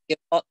her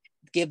to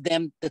give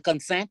them the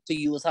consent to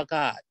use her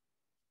card.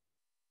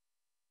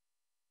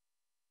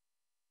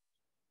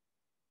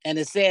 And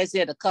it says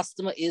here the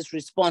customer is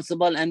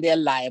responsible and they're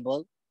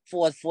liable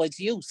for its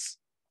use.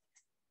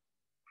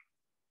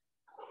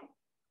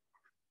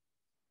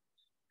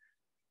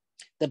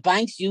 The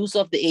bank's use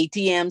of the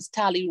ATM's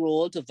tally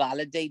roll to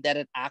validate that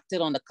it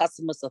acted on the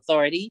customer's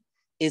authority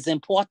is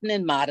important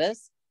in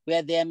matters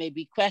where there may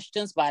be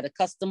questions by the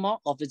customer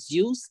of its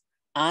use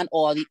and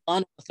or the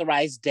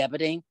unauthorized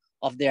debiting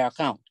of their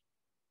account.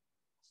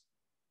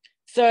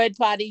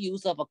 Third-party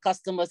use of a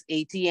customer's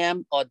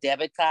ATM or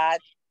debit card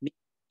may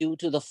be due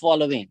to the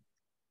following.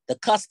 The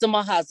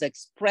customer has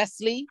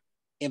expressly,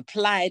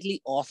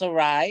 impliedly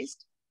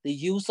authorized the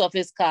use of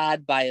his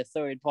card by a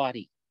third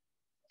party.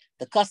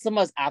 The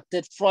customer has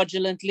acted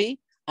fraudulently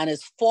and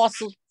is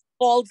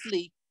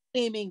falsely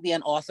claiming the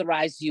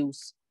unauthorized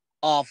use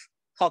of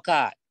her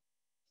card.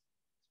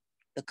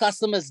 The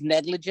customer is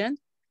negligent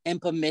in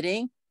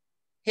permitting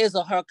his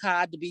or her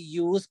card to be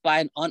used by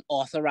an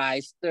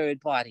unauthorized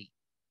third party.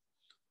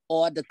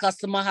 Or the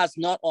customer has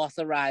not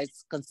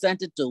authorized,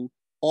 consented to,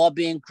 or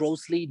being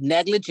grossly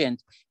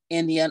negligent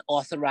in the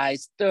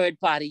unauthorized third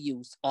party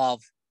use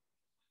of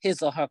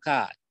his or her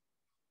card.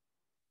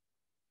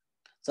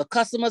 So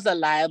customers are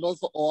liable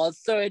for all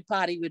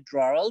third-party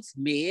withdrawals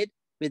made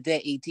with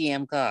their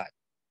ATM card.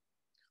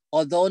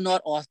 Although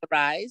not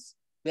authorized,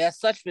 where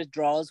such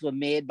withdrawals were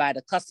made by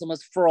the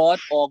customer's fraud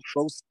or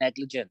gross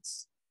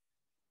negligence.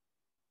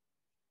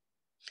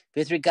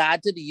 With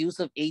regard to the use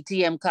of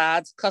ATM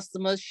cards,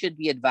 customers should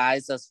be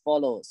advised as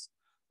follows: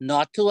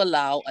 not to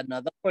allow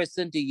another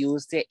person to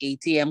use their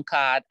ATM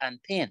card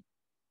and PIN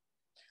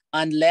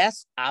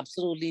unless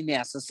absolutely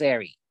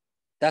necessary.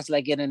 That's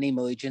like in an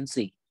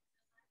emergency.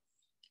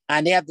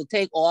 And they have to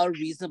take all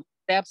reasonable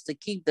steps to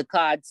keep the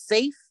card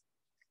safe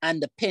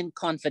and the PIN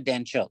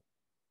confidential.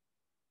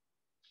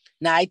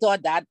 Now, I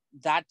thought that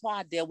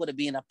part there would have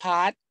been a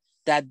part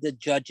that the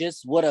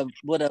judges would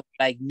have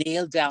like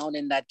nailed down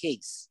in that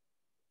case.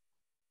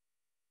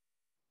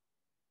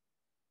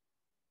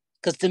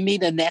 Because to me,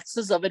 the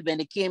nexus of it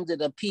when it came to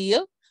the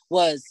appeal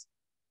was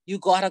you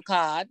got a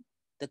card,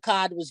 the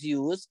card was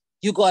used,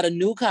 you got a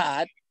new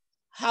card.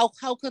 How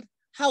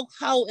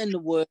in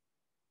the world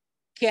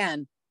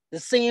can the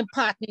same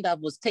pattern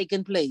that was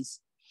taking place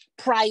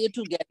prior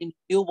to getting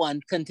a new one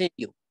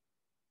continue?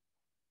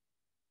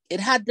 It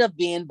had to have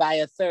been by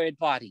a third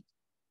party.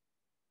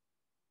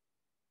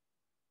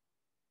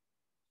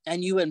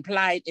 and you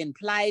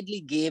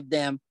impliedly gave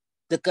them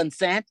the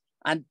consent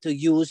and to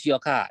use your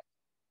card.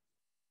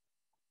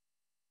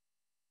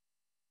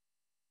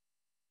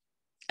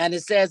 And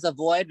it says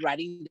avoid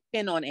writing the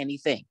PIN on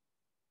anything.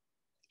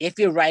 If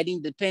you're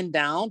writing the PIN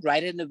down,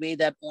 write it in a way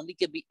that only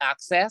can be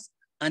accessed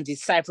and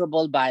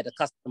decipherable by the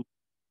customer.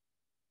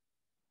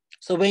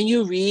 So when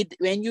you read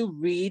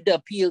the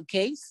appeal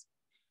case,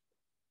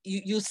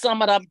 you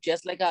sum it up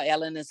just like how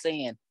Ellen is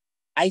saying.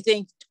 I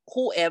think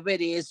whoever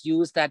it is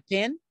used that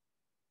PIN.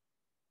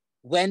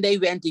 When they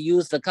went to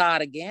use the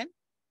card again,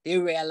 they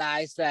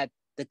realized that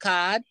the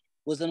card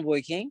wasn't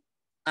working,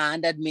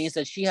 and that means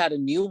that she had a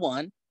new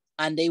one,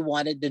 and they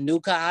wanted the new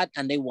card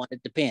and they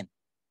wanted the PIN.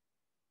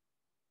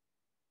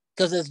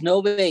 Because there's no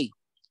way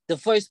the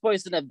first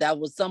person, if that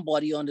was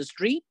somebody on the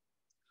street,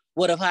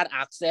 would have had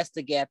access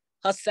to get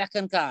her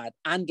second card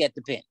and get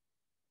the PIN.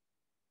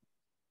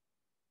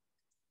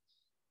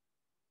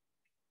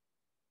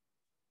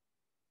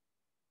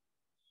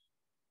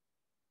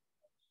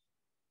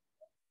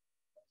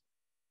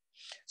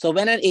 So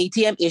when an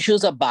ATM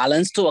issues a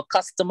balance to a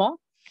customer,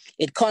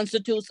 it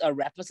constitutes a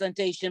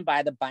representation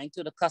by the bank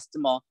to the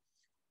customer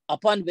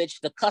upon which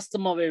the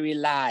customer will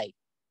rely,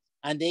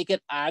 and they can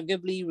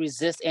arguably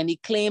resist any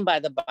claim by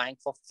the bank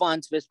for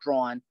funds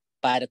withdrawn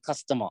by the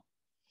customer.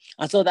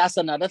 And so that's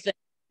another thing.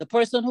 The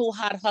person who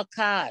had her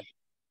card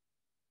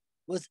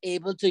was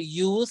able to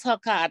use her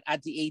card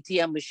at the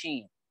ATM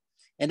machine.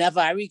 And if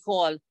I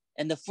recall,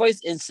 in the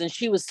first instance,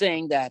 she was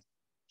saying that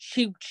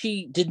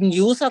she didn't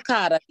use her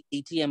card at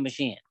the ATM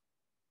machine.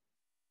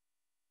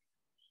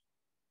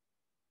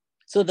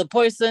 So the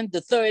person,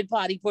 the third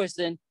party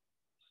person,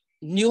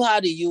 knew how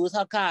to use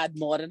her card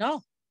more than her.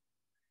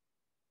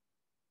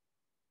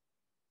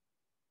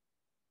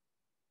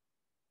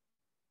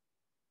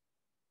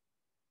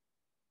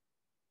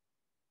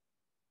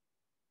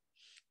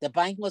 The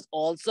bank must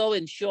also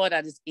ensure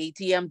that its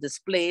ATM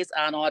displays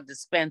and/or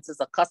dispenses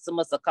a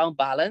customer's account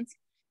balance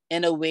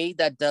in a way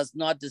that does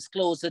not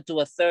disclose it to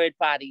a third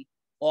party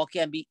or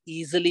can be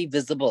easily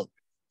visible.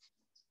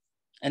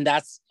 And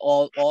that's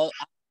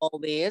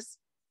always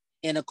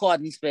in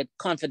accordance with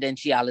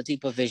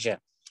confidentiality provision.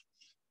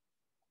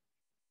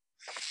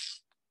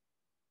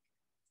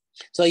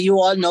 So you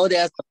all know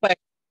there's a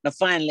question, the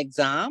final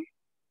exam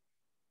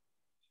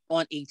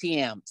on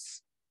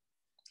ATMs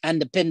and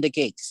the PIN the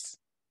case.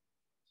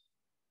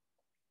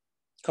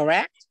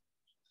 Correct?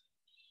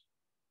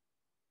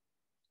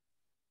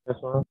 Yes,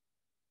 ma'am.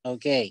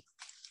 Okay.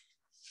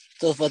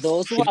 So for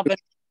those who haven't,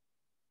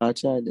 I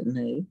didn't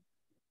hear you.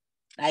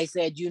 I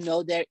said, you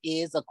know, there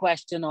is a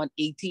question on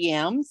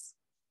ATMs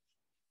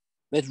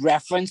with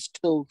reference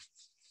to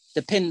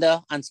the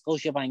Pindar and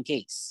Scotiabank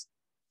case.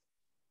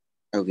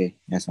 Okay,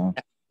 yes, ma'am.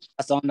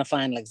 That's on the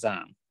final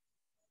exam,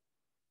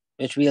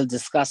 which we'll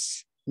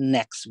discuss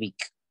next week.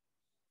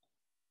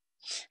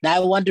 Now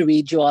I want to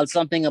read you all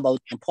something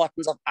about the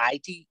importance of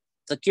IT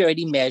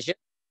security measures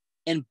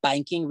in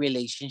banking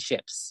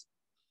relationships.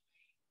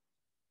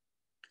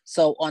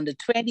 So on the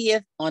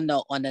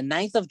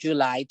 9th of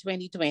July,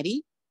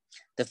 2020,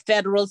 the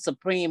Federal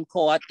Supreme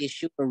Court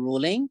issued a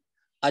ruling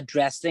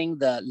addressing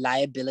the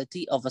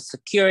liability of a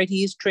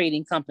securities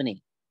trading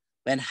company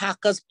when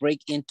hackers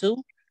break into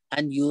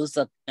and use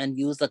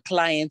a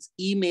client's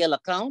email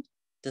account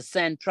to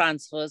send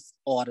transfers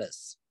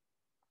orders.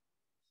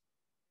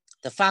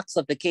 The facts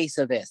of the case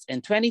are this.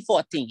 In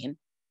 2014,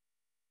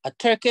 a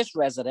Turkish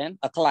resident,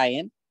 a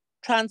client,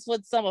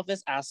 transferred some of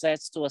his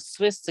assets to a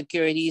Swiss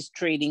securities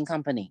trading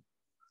company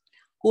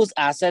whose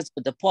assets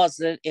were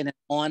deposited in an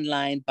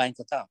online bank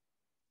account.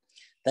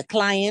 The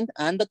client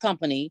and the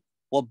company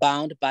were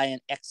bound by an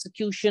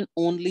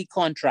execution-only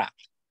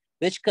contract,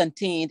 which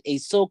contained a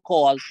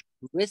so-called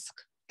risk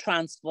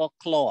transfer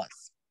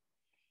clause.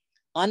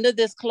 Under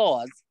this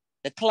clause,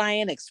 the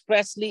client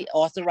expressly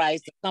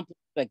authorized the company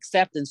to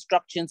accept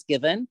instructions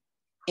given,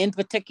 in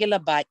particular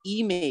by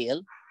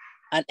email,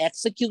 and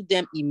execute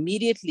them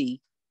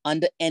immediately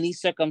under any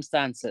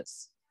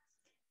circumstances,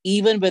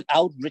 even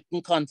without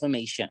written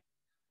confirmation.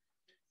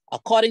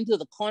 According to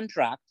the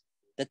contract,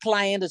 the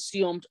client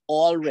assumed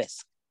all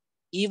risk,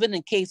 even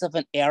in case of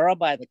an error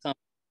by the company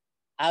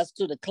as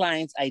to the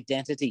client's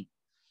identity,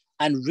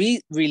 and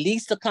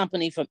released the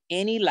company from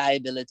any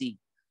liability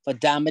for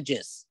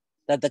damages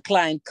that the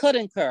client could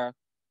incur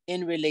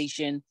in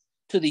relation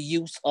to the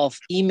use of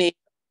email,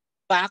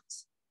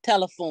 fax,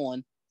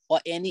 telephone, or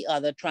any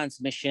other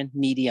transmission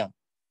medium.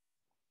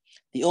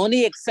 The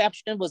only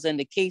exception was in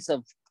the case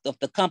of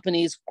the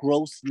company's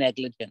gross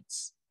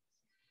negligence.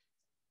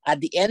 At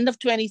the end of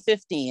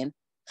 2015,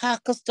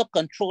 hackers took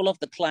control of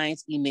the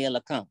client's email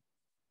account,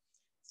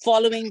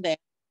 following them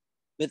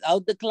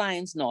without the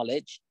client's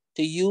knowledge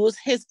to use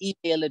his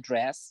email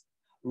address,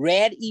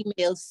 read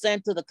emails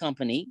sent to the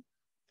company,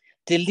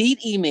 delete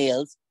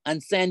emails,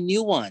 and send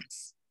new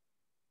ones.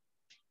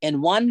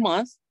 In 1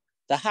 month,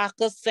 the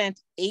hackers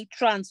sent 8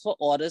 transfer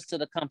orders to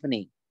the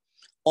company,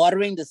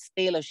 ordering the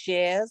sale of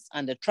shares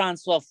and the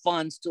transfer of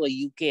funds to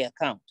a UK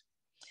account.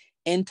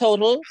 In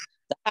total,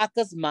 the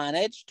hackers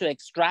managed to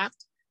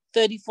extract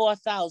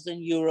 34,000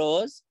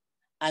 euros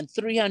and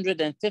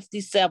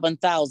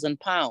 357,000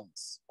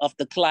 pounds of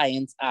the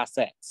client's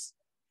assets.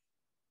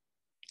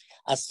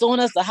 As soon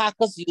as the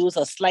hackers use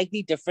a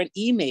slightly different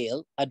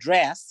email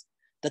address,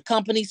 the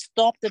company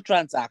stopped the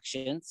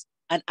transactions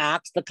and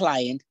asked the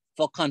client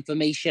for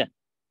confirmation.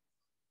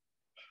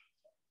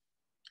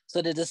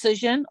 So the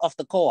decision of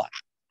the court,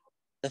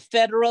 the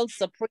Federal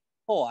Supreme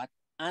Court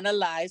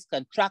analyzed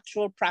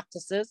contractual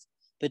practices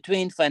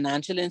between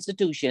financial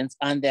institutions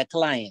and their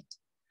client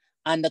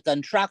and the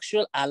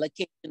contractual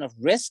allocation of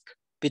risk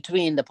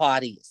between the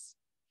parties.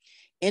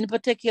 In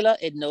particular,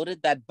 it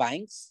noted that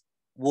banks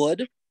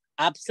would,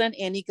 absent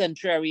any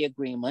contrary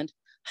agreement,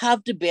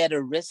 have to bear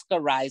the risk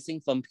arising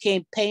from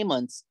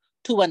payments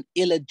to an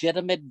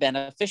illegitimate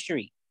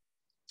beneficiary.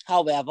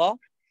 However,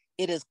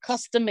 it is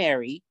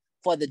customary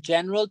for the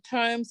general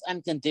terms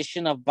and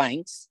condition of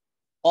banks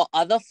or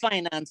other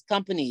finance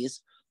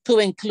companies to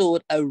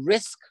include a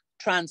risk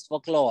transfer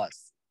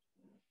clause,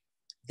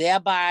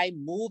 thereby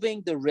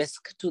moving the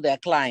risk to their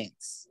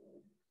clients.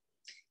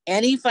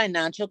 Any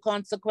financial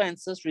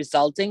consequences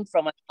resulting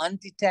from an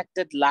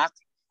undetected lack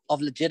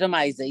of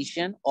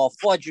legitimization or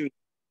forgery,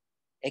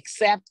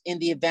 except in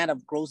the event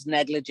of gross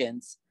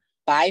negligence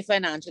by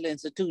financial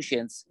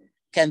institutions,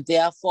 can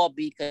therefore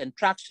be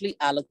contractually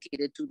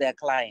allocated to their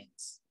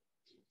clients.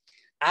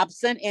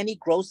 Absent any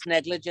gross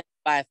negligence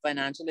by a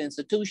financial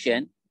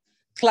institution,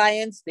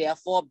 clients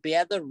therefore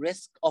bear the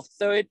risk of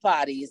third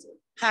parties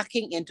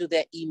hacking into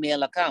their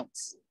email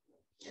accounts.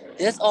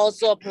 This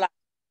also applies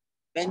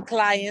when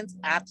clients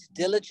act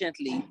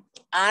diligently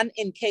and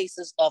in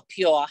cases of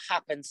pure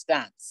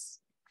happenstance.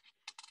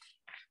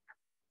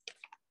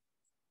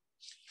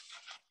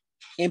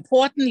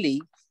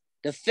 Importantly,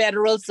 the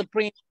Federal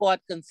Supreme Court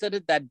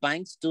considered that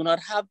banks do not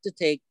have to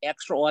take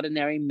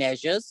extraordinary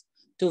measures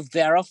to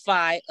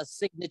verify a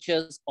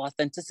signature's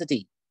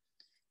authenticity,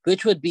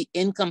 which would be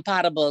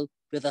incompatible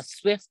with a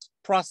swift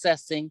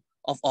processing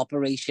of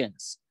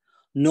operations,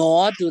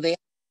 nor do they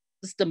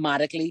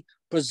systematically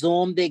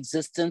presume the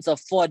existence of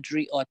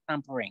forgery or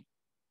tampering.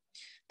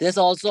 This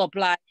also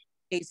applies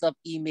in the case of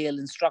email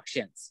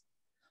instructions.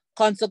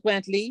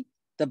 Consequently,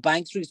 the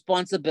bank's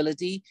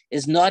responsibility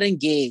is not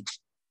engaged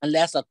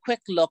unless a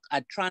quick look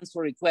at transfer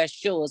request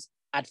shows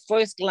at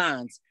first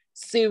glance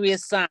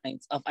serious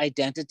signs of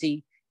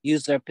identity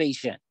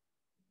usurpation,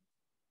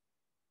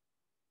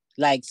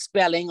 like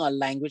spelling or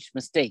language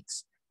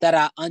mistakes that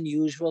are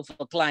unusual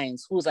for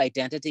clients whose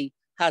identity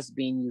has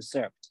been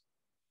usurped.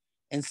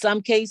 In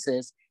some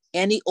cases,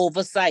 any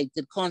oversight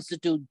could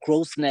constitute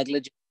gross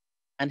negligence,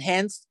 and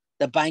hence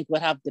the bank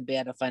would have to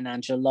bear the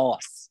financial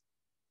loss.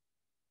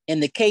 In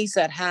the case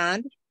at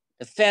hand,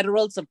 the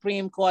Federal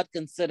Supreme Court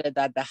considered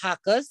that the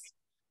hackers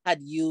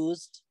had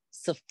used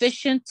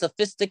sufficient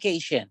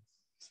sophistication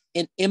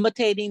in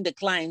imitating the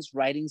client's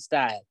writing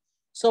style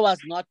so as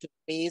not to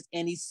raise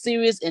any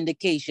serious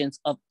indications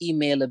of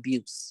email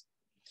abuse.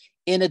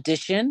 In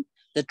addition,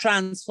 the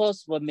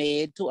transfers were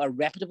made to a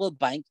reputable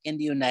bank in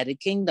the United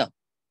Kingdom.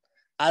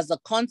 As a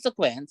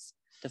consequence,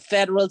 the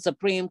Federal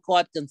Supreme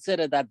Court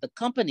considered that the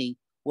company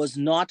was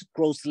not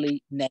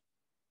grossly negligent.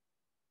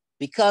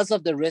 Because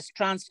of the risk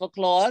transfer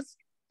clause,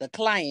 the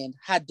client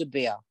had to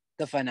bear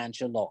the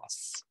financial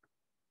loss.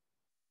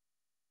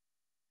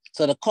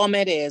 So the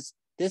comment is,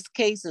 this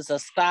case is a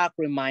stark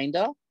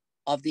reminder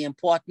of the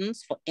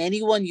importance for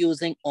anyone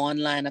using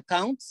online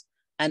accounts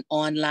and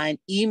online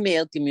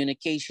email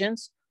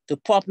communications to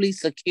properly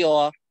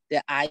secure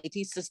their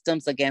IT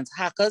systems against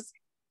hackers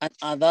and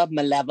other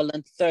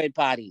malevolent third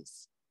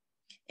parties.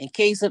 In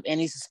case of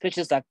any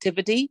suspicious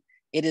activity,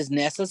 it is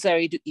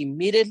necessary to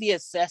immediately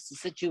assess the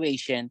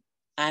situation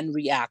and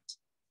react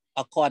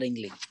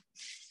accordingly.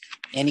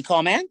 Any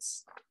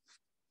comments?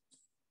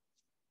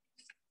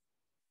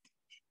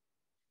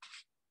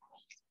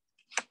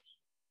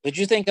 What do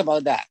you think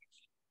about that?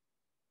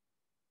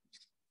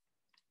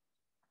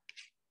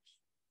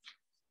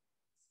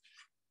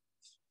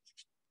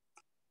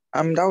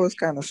 That was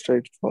kind of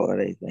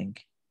straightforward, I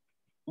think.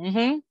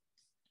 Mm-hmm.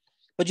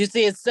 But you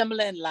see, it's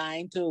similar in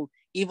line to,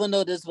 even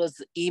though this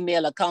was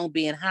email account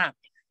being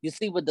hacked, you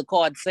see what the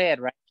court said,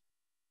 right?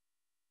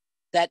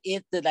 That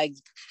if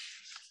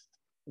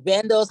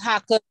when those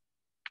hackers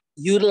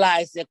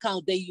utilize the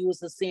account, they use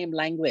the same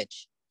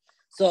language.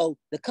 So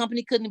the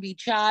company couldn't be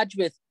charged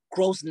with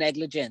gross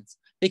negligence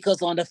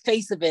because on the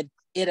face of it,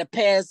 it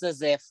appears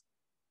as if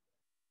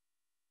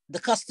the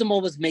customer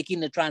was making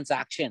the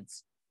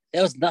transactions.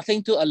 There was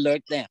nothing to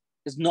alert them.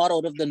 It's not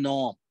out of the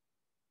norm.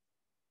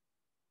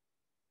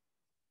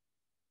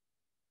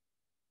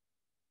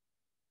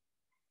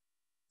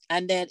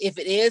 And then if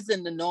it is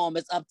in the norm,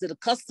 it's up to the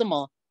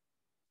customer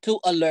to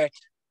alert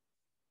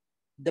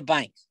the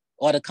bank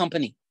or the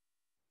company.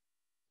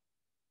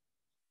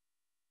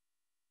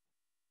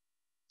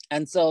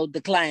 And so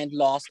the client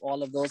lost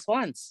all of those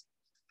funds.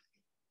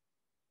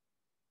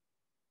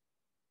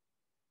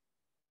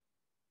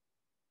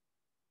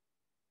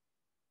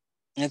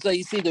 And so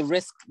you see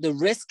the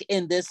risk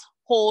in this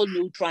whole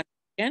new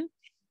transition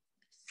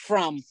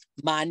from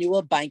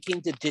manual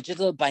banking to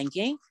digital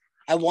banking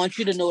I want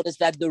you to notice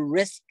that the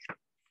risk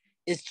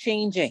is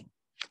changing.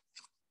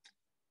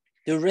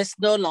 The risk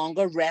no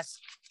longer rests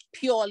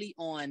purely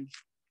on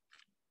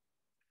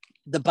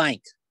the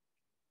bank.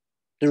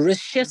 The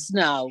risk shifts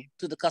now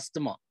to the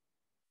customer.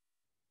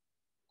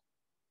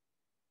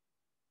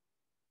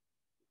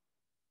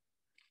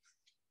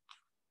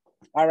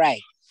 All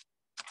right.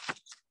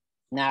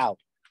 Now,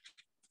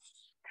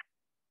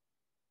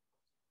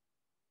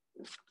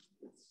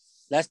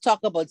 let's talk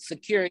about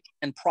security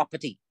and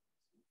property.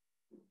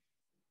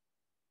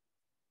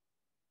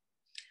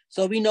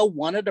 So we know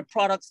one of the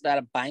products that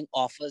a bank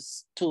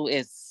offers to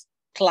its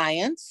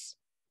clients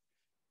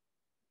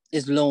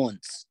is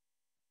loans.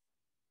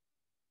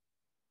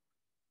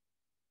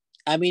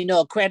 And we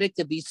know credit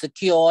could be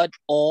secured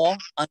or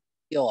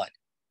unsecured.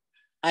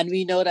 And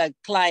we know that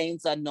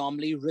clients are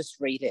normally risk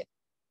rated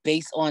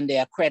based on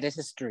their credit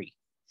history.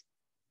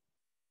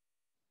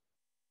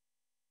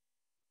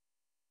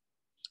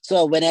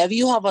 So whenever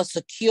you have a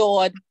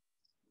secured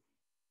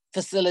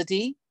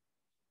facility,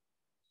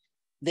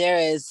 there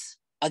is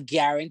a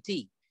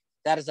guarantee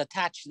that is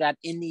attached to that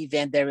in the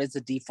event there is a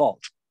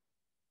default.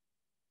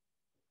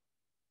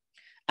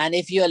 And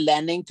if you're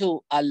lending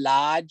to a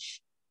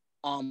large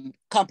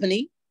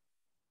company,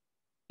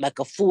 like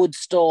a food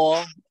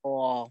store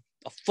or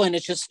a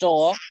furniture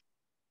store,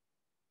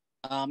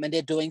 and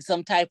they're doing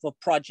some type of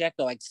project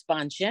or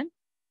expansion,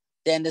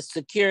 then the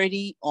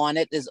security on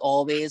it is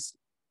always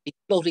a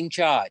floating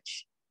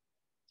charge,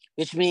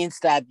 which means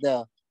that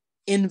the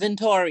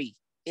inventory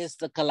is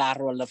the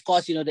collateral. Of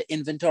course, you know, the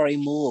inventory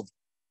moved.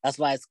 That's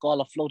why it's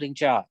called a floating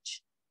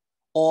charge.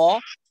 Or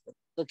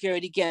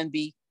security can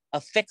be a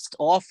fixed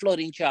or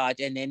floating charge,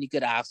 and then you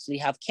could actually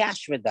have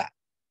cash with that.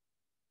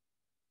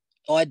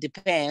 Or it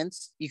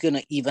depends, you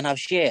can even have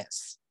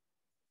shares.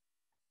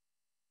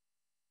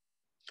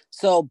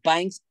 So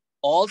banks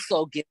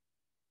also give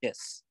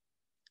this.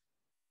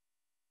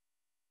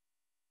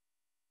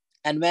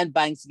 And when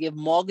banks give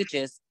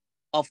mortgages,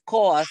 of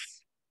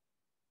course,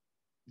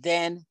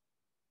 then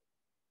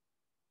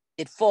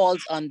it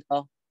falls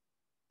under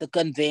the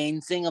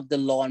Conveyancing of the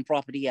Law and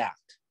Property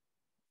Act.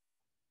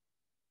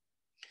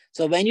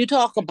 So when you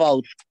talk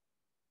about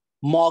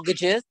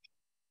mortgages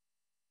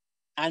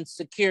and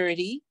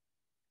security,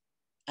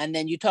 and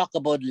then you talk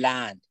about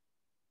land.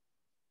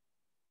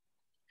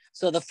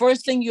 So the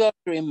first thing you have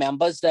to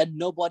remember is that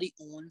nobody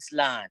owns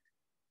land.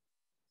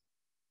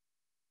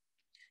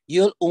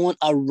 You'll own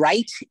a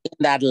right in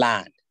that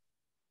land.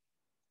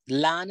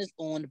 Land is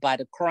owned by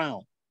the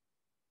Crown.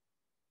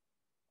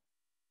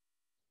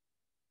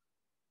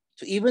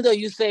 So even though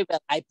you say, well,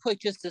 I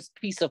purchased this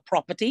piece of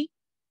property,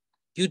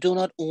 you do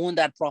not own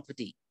that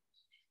property.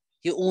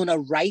 You own a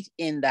right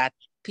in that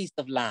piece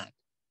of land.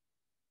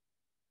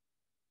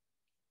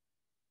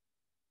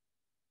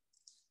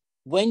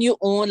 When you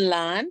own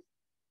land,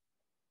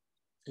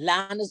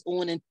 land is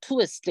owned in two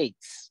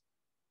estates.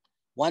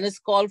 One is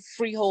called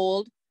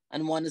freehold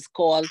and one is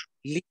called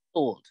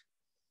leasehold.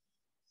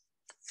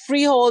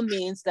 Freehold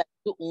means that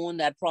you own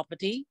that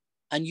property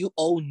and you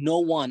owe no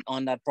one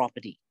on that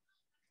property.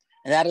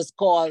 And that is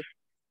called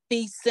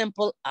fee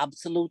simple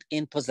absolute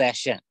in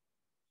possession.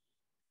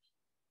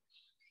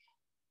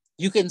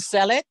 You can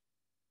sell it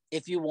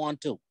if you want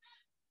to.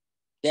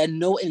 There are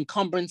no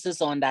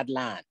encumbrances on that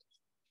land.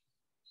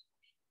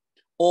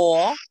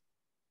 Or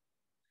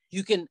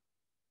you can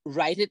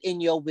write it in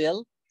your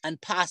will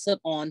and pass it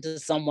on to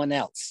someone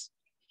else.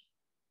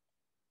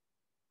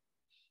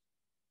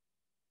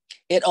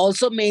 It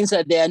also means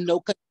that there are no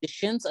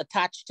conditions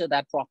attached to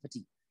that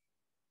property.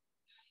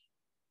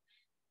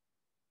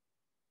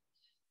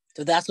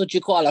 So that's what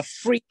you call a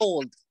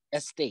freehold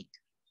estate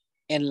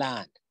in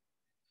land.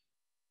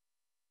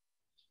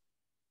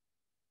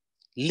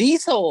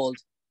 Leasehold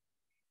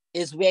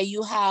is where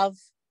you have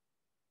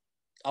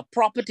a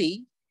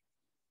property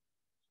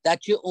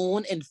that you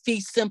own in fee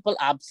simple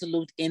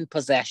absolute in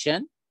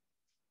possession,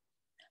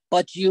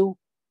 but you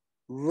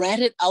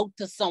rent it out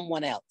to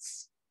someone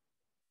else.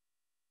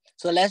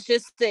 So let's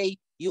just say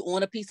you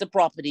own a piece of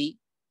property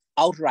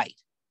outright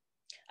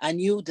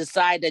and you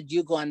decide that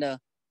you're going to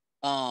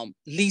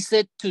lease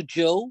it to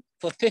Joe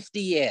for 50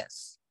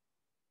 years.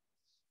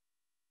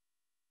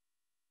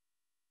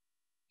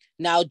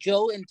 Now,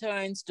 Joe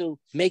intends to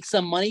make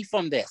some money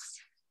from this.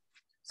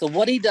 So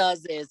what he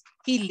does is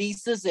he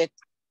leases it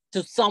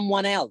to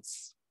someone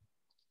else,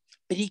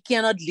 but he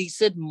cannot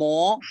lease it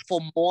for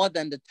more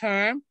than the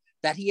term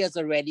that he has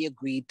already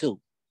agreed to.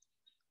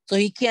 So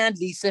he can't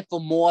lease it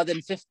for more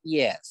than 50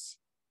 years.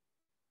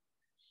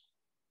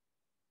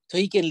 So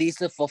he can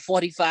lease it for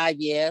 45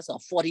 years or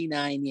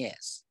 49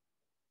 years,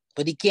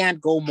 but he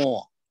can't go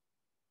more.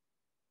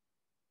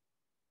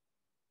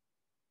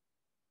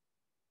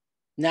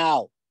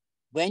 Now,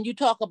 when you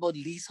talk about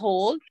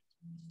leasehold,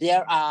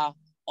 there are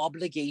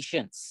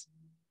obligations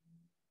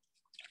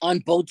on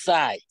both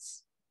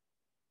sides.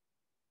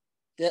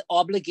 There are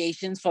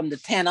obligations from the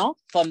tenant,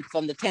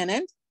 from the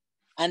tenant,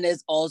 and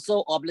there's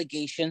also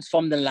obligations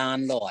from the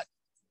landlord.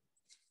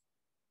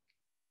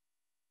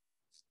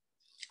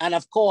 And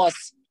of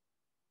course,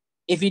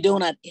 If you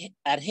don't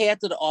adhere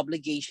to the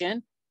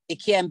obligation,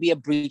 it can be a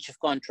breach of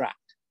contract.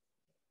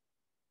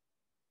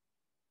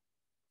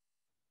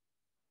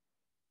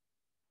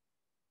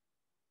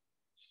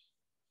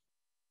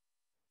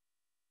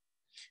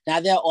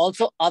 Now, there are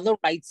also other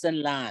rights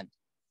in land.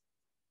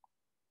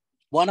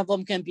 One of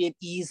them can be an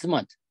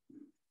easement.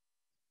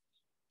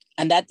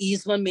 And that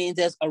easement means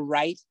there's a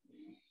right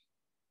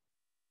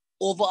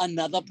over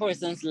another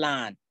person's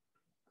land.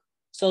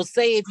 So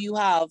say if you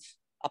have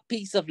a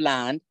piece of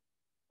land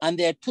and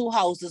there are two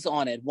houses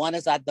on it, one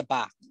is at the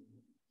back.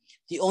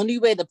 The only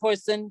way the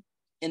person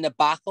in the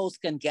back house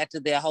can get to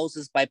their house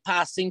is by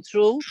passing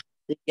through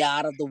the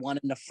yard of the one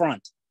in the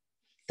front.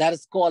 That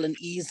is called an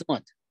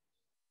easement.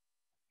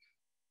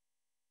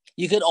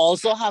 You could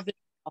also have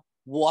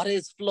water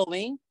is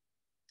flowing.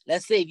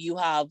 Let's say if you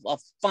have a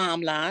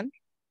farmland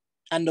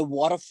and the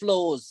water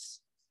flows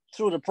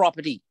through the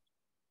property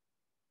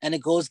and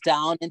it goes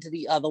down into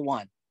the other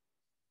one.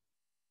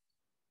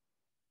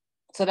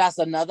 So that's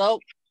another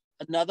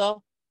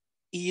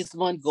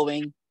easement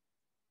going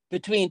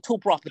between two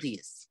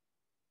properties.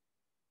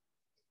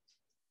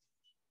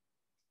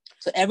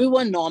 So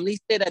everyone normally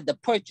say that the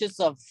purchase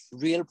of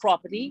real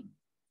property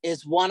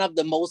is one of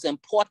the most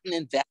important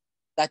investments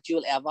that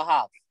you'll ever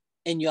have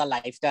in your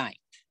lifetime.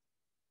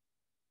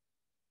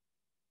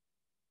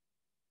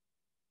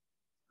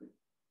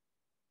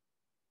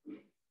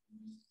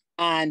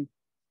 And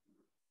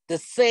the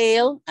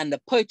sale and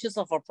the purchase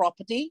of a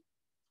property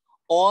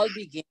all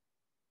begin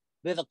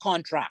with a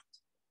contract.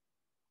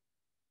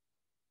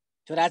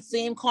 So that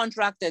same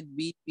contract that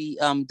we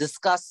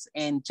discussed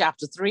in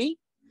chapter 3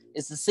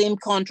 is the same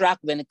contract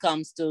when it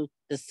comes to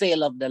the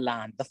sale of the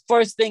land. The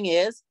first thing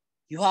is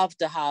you have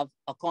to have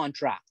a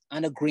contract,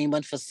 an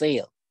agreement for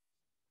sale.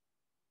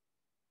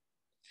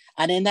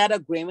 And in that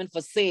agreement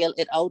for sale,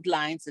 it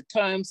outlines the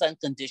terms and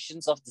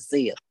conditions of the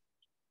sale.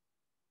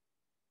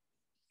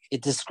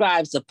 It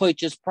describes the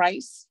purchase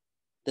price,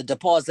 the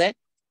deposit,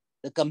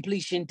 the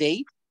completion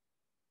date,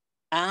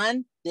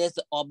 and there's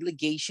the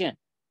obligation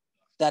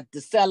that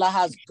the seller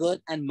has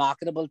good and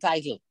marketable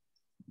title.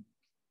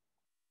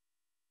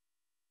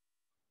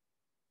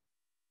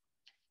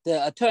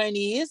 The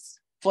attorneys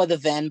for the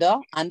vendor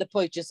and the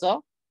purchaser,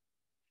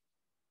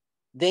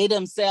 they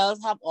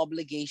themselves have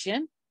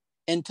obligation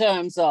in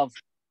terms of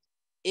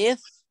if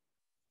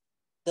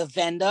the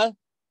vendor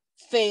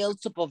fails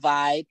to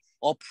provide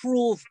or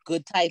prove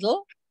good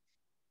title,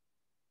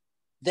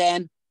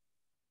 then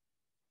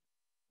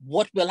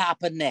what will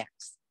happen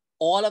next?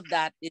 All of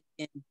that is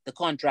in the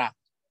contract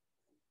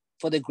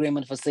for the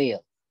agreement for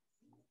sale.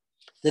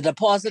 The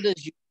deposit is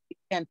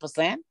usually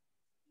 10%,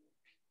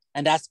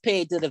 and that's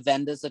paid to the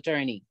vendor's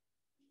attorney.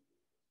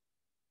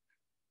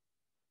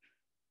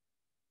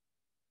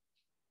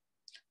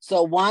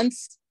 So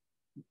once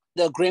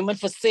the agreement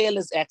for sale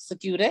is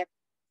executed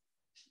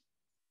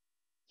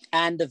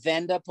and the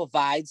vendor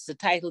provides the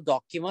title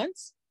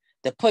documents,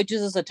 the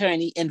purchaser's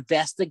attorney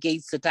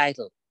investigates the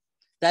title.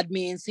 That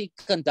means he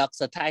conducts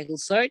a title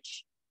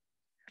search,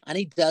 and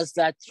he does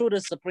that through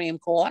the Supreme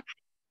Court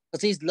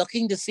because he's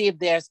looking to see if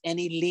there's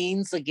any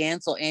liens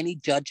against or any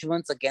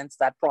judgments against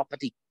that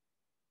property.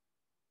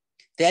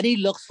 Then he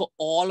looks for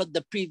all of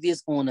the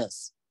previous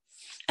owners.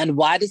 And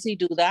why does he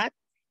do that?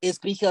 It's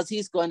because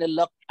he's going to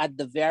look at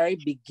the very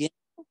beginning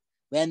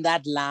when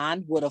that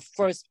land would have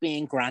first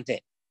been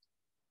granted.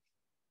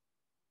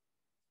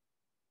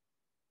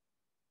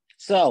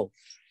 So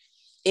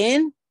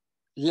in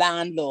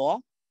land law,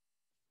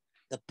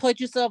 the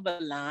purchaser of a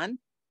land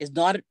is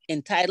not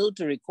entitled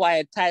to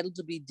require title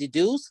to be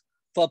deduced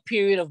for a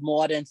period of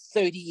more than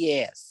 30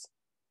 years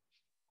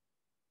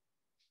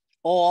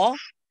or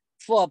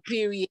for a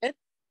period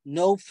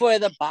no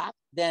further back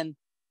than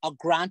a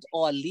grant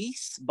or a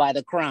lease by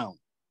the Crown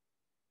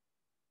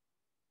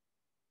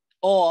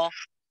or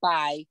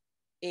by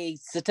a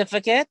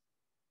certificate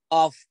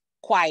of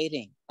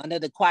quieting under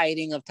the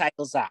Quieting of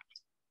Titles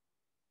Act,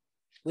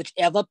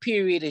 whichever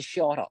period is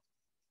shorter.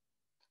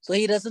 So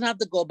he doesn't have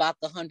to go back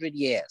 100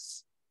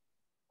 years.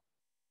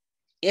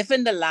 If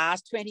in the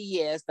last 20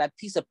 years that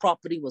piece of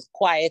property was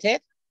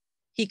quieted,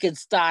 he can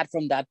start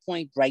from that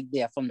point right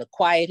there, from the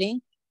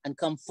quieting and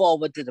come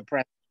forward to the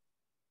present.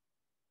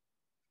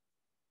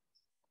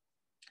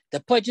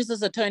 The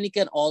purchaser's attorney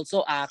can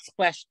also ask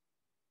questions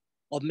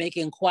or make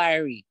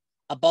inquiry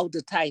about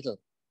the title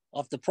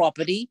of the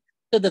property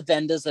to the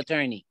vendor's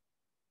attorney.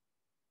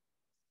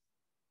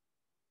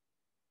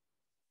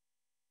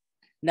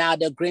 Now,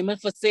 the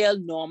agreement for sale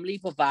normally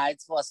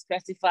provides for a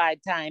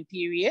specified time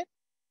period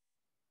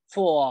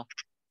for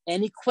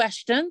any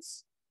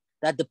questions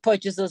that the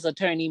purchaser's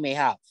attorney may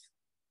have.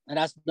 And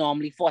that's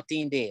normally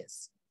 14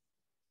 days.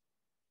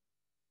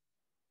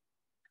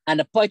 And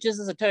the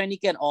purchaser's attorney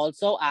can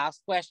also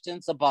ask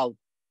questions about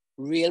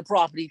real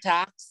property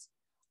tax,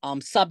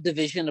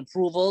 subdivision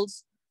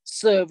approvals,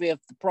 survey of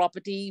the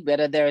property,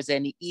 whether there is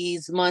any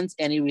easements,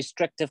 any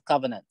restrictive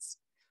covenants.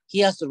 He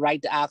has the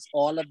right to ask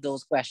all of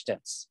those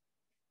questions.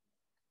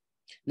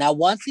 Now,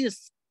 once he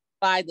is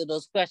satisfied that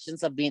those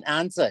questions have been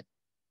answered,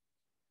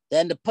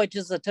 Then the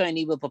purchase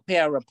attorney will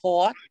prepare a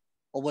report,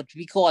 or what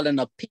we call an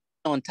opinion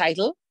on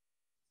title,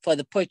 for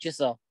the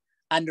purchaser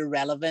and the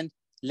relevant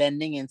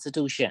lending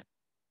institution.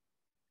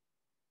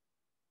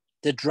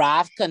 The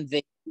draft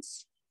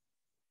conveyance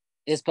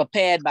is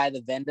prepared by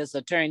the vendor's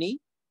attorney,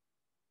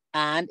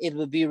 and it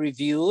will be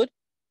reviewed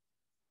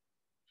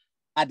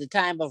at the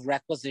time of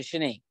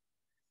requisitioning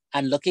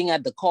and looking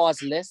at the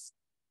cause list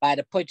by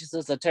the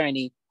purchaser's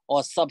attorney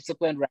or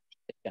subsequent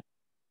requisition.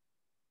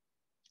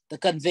 The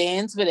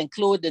conveyance will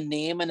include the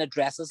name and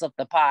addresses of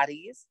the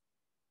parties,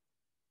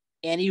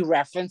 any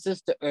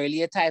references to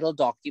earlier title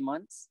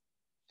documents.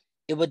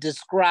 It will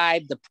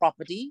describe the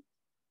property,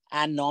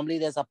 and normally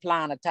there's a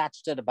plan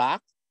attached to the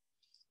back.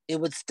 It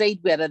would state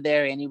whether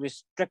there are any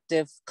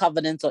restrictive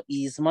covenants or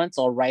easements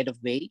or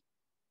right-of-way.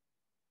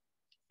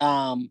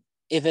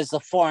 If it's a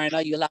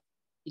foreigner, you'll have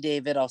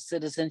affidavit of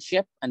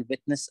citizenship and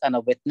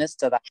a witness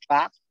to that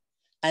fact,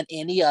 and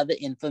any other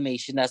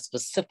information that's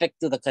specific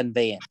to the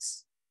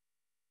conveyance.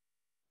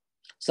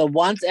 So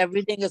once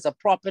everything is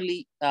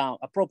appropriately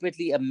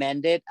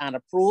amended and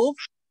approved,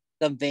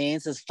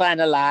 conveyance is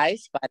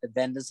finalized by the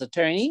vendor's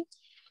attorney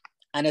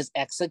and is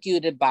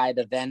executed by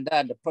the vendor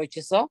and the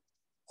purchaser,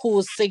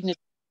 whose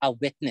signatures are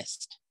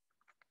witnessed.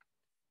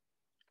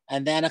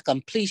 And then a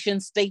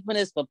completion statement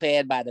is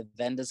prepared by the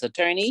vendor's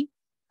attorney,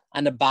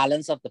 and the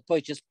balance of the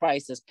purchase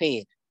price is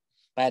paid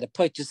by the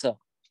purchaser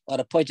or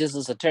the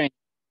purchaser's attorney,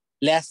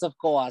 less, of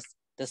course,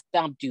 the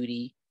stamp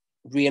duty,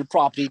 real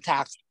property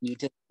tax,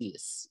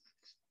 utilities.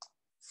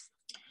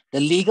 The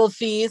legal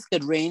fees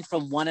could range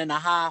from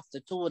 1.5%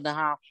 to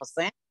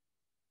 2.5%,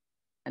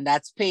 and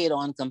that's paid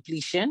on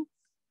completion.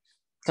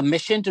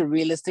 Commission to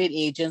real estate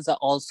agents are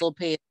also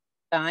paid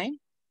at time,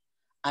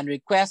 and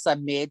requests are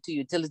made to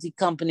utility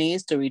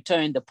companies to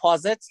return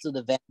deposits to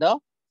the vendor,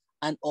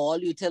 and all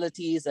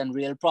utilities and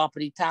real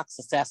property tax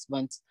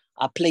assessments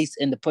are placed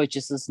in the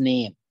purchaser's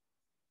name.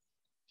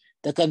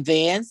 The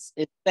conveyance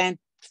is sent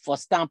for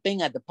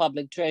stamping at the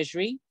public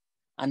treasury,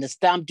 and the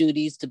stamp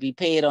duties to be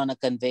paid on a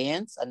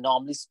conveyance are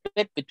normally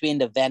split between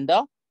the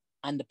vendor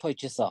and the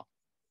purchaser.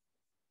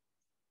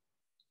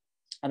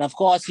 And of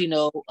course, you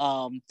know,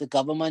 the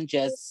government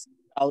just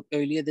out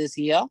earlier this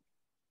year,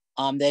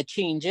 there are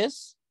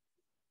changes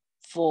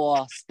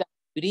for stamp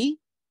duty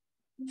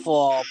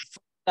for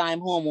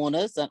first-time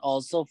homeowners and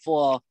also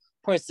for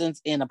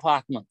persons in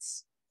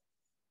apartments.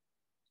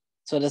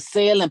 So the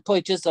sale and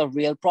purchase of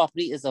real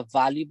property is a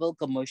valuable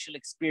commercial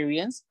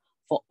experience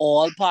for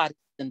all parties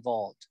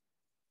involved,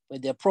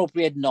 with the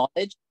appropriate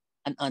knowledge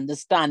and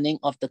understanding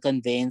of the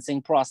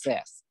conveyancing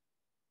process.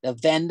 The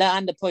vendor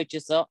and the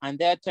purchaser and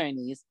their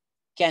attorneys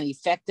can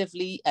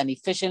effectively and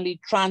efficiently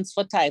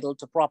transfer title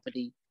to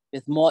property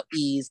with more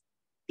ease,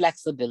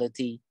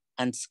 flexibility,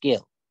 and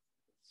skill.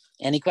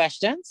 Any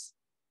questions?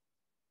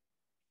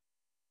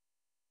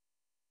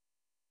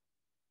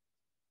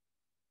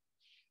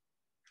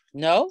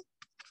 No?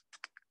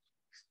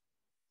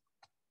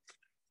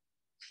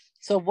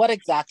 So what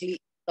exactly is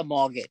a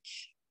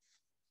mortgage?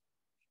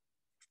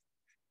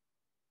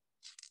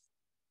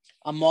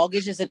 A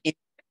mortgage is an interest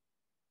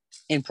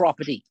in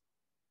property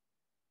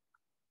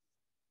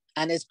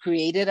and is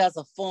created as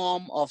a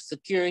form of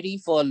security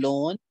for a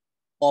loan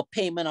or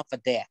payment of a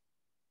debt,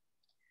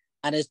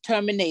 and is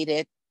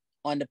terminated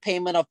on the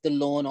payment of the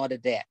loan or the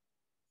debt.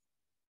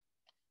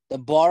 The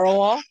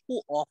borrower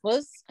who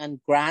offers and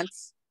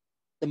grants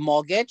the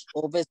mortgage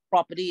over his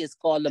property is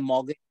called the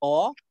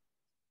mortgagor,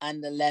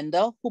 and the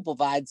lender who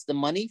provides the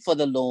money for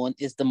the loan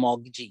is the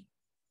mortgagee.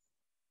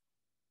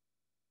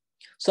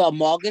 So a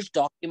mortgage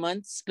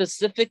document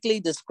specifically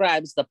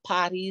describes the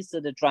parties to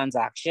the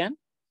transaction,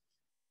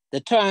 the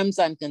terms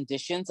and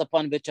conditions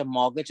upon which a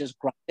mortgage is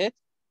granted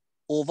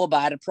over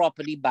by the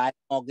property by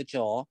the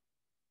mortgagor,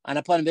 and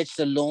upon which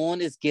the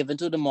loan is given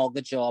to the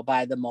mortgagor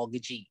by the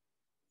mortgagee.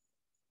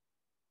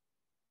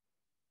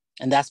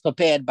 And that's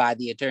prepared by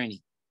the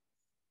attorney.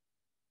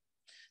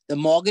 The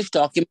mortgage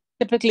document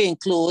typically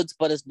includes,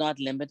 but is not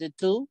limited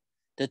to,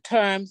 the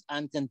terms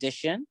and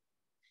condition.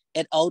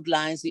 It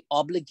outlines the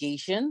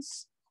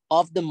obligations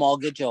of the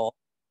mortgagor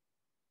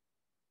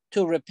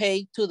to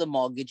repay to the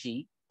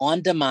mortgagee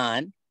on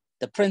demand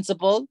the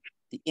principal,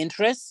 the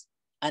interest,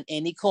 and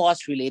any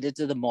costs related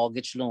to the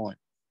mortgage loan.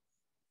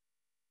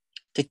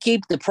 To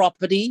keep the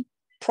property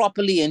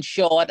properly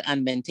insured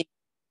and maintained,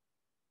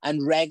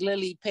 and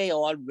regularly pay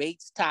all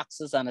rates,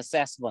 taxes, and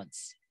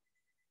assessments.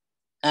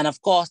 And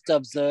of course, to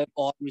observe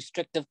all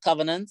restrictive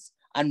covenants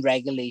and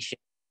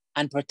regulations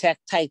and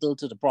protect title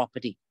to the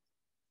property.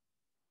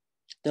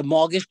 The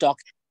mortgage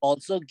document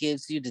also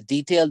gives you the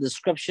detailed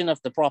description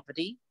of the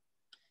property.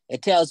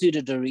 It tells you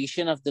the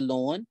duration of the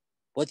loan,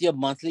 what your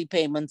monthly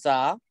payments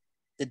are,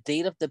 the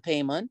date of the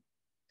payment,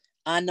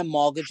 and the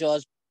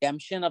mortgagor's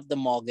redemption of the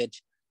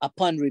mortgage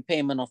upon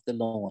repayment of the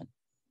loan.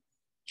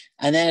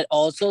 And then it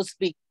also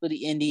speaks to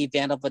in the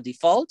event of a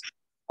default,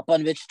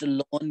 upon which the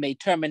loan may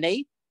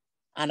terminate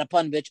and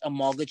upon which a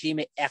mortgagee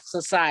may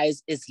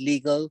exercise its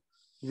legal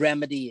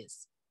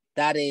remedies.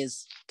 That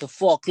is, to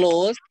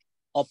foreclose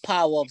or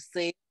power of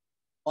sale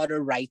or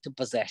the right to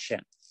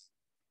possession.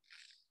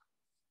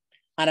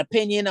 An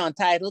opinion on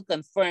title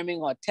confirming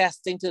or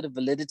attesting to the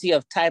validity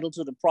of title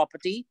to the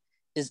property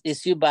is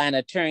issued by an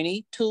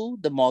attorney to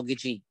the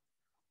mortgagee,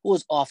 who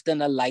is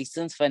often a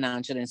licensed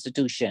financial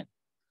institution,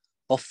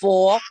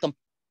 before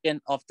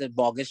completion of the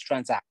mortgage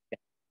transaction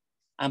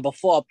and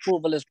before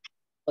approval is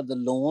for the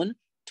loan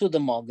to the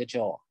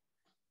mortgagor.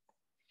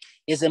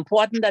 It's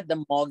important that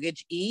the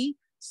mortgagee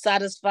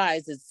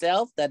satisfies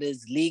itself that it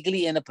is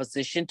legally in a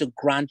position to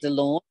grant the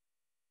loan,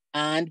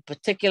 and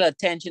particular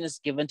attention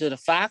is given to the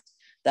fact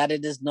that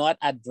it is not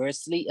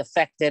adversely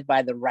affected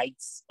by the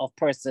rights of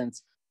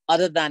persons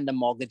other than the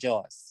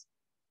mortgagors,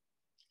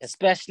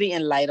 especially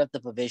in light of the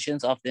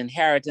provisions of the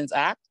Inheritance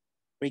Act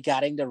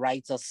regarding the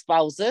rights of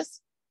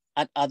spouses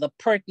and other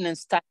pertinent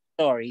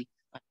statutory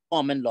and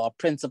common law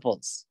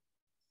principles,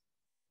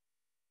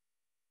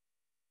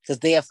 because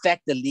they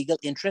affect the legal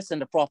interest in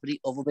the property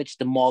over which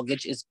the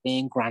mortgage is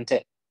being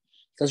granted.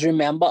 Because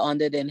remember,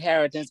 under the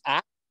Inheritance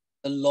Act,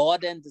 the law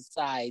then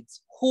decides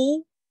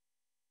who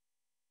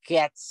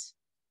gets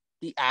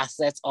the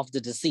assets of the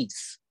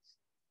deceased.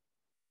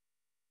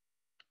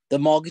 The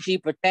mortgagee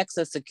protects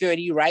the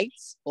security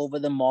rights over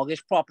the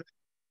mortgage property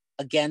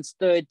against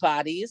third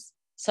parties,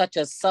 such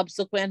as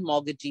subsequent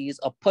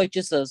mortgagees or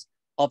purchasers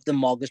of the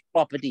mortgage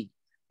property,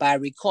 by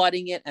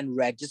recording it and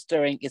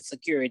registering its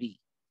security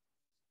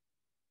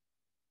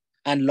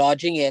and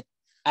lodging it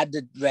at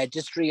the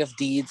Registry of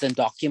Deeds and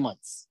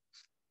Documents.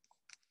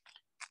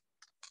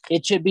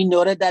 It should be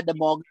noted that the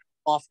mortgage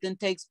often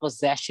takes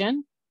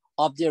possession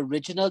of the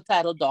original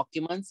title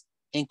documents,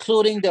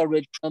 including the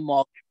original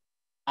mortgage,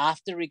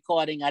 after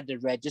recording at the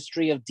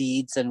Registry of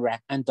Deeds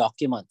and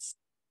Documents.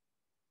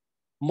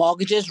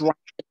 Mortgages rank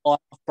in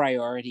order of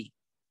priority.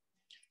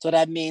 So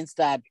that means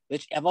that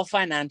whichever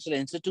financial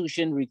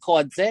institution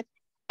records it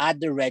at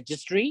the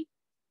registry,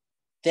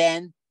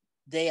 then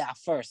they are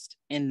first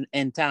in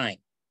time.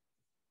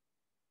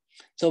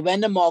 So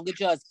when the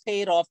mortgagor has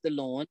paid off the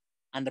loan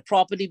and the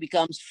property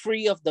becomes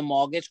free of the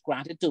mortgage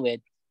granted to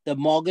it, the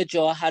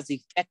mortgagor has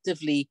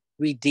effectively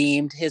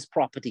redeemed his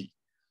property.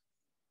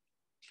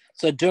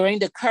 So during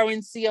the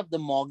currency of the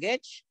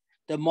mortgage,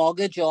 the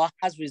mortgagor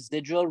has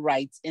residual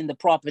rights in the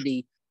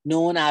property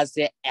known as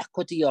the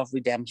equity of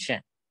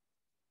redemption.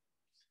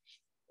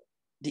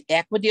 The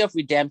equity of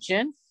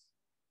redemption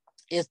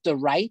is the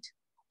right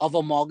of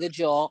a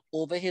mortgagor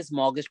over his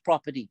mortgage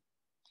property,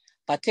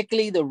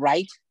 particularly the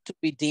right to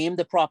redeem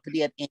the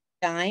property at any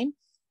time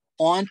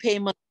on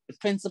payment of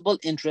principal,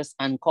 interest,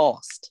 and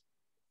cost.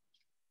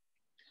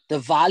 The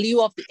value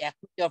of the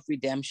equity of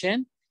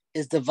redemption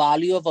is the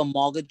value of a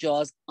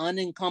mortgagor's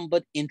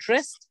unencumbered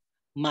interest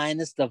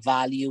minus the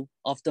value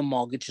of the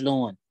mortgage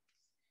loan.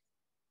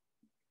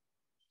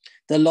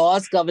 The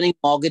laws governing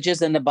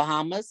mortgages in the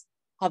Bahamas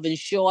have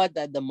ensured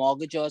that the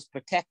mortgagor is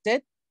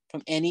protected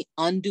from any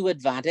undue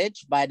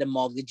advantage by the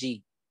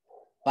mortgagee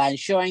by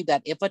ensuring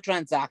that if a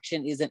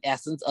transaction is in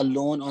essence a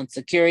loan on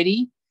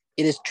security,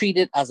 it is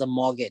treated as a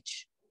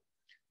mortgage,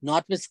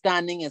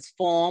 notwithstanding its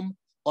form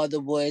or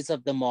the words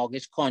of the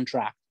mortgage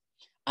contract,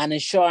 and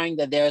ensuring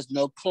that there is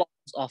no clause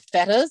or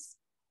fetters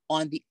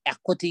on the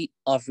equity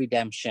of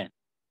redemption.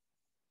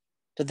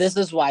 So this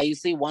is why you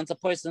see once a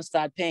person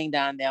starts paying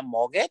down their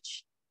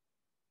mortgage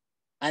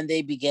and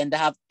they begin to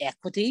have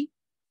equity,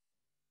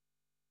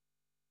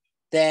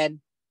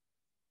 then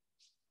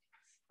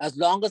as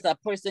long as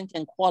that person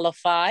can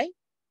qualify,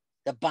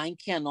 the bank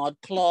cannot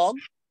clog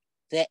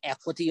their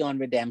equity on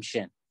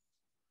redemption,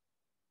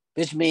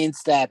 which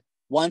means that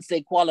once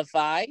they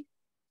qualify,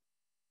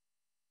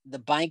 the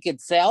bank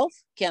itself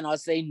cannot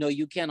say, no,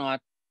 you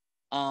cannot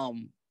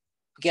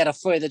get a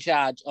further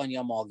charge on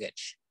your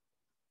mortgage,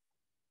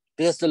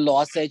 because the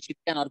law says you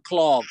cannot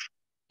clog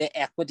the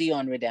equity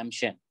on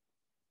redemption.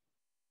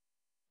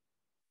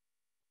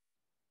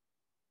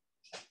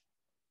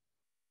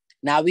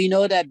 Now we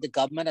know that the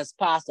government has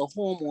passed the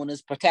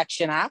Homeowners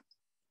Protection Act,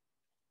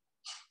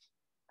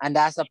 and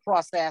that's a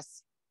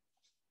process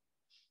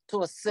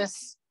to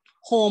assist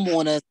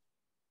homeowners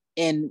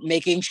in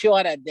making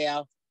sure that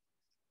their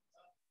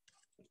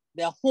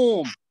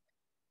home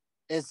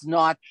is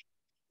not,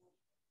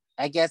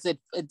 I guess it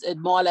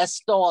more or less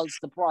stalls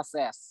the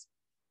process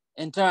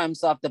in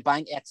terms of the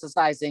bank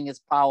exercising its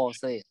power.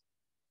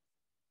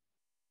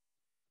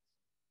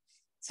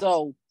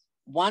 So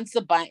once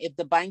if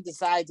the bank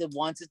decides it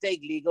wants to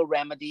take legal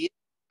remedies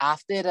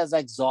after it has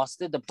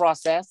exhausted the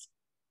process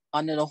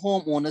under the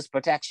Homeowners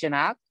Protection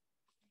Act,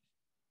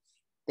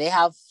 they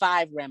have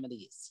 5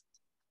 remedies.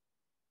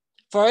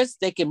 First,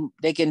 they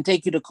can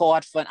take you to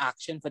court for an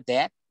action for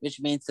debt, which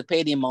means to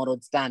pay the amount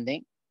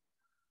outstanding.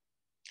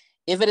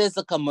 If it is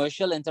a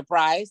commercial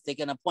enterprise, they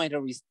can appoint a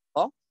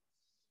receiver.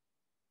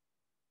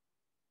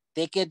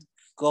 They could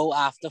go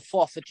after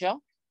forfeiture.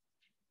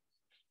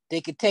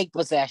 They could take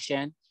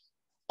possession,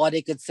 or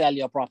they could sell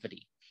your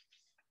property.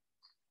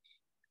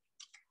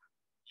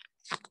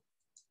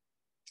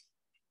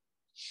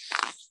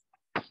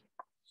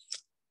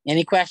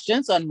 Any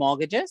questions on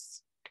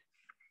mortgages?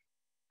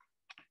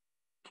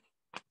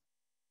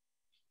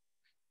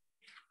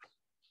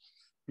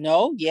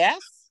 No?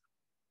 Yes?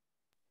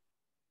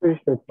 Pretty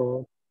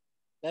straightforward.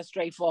 That's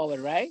straightforward,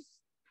 right?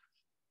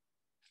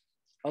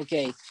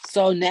 Okay,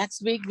 so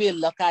next week we'll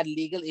look at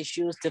legal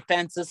issues,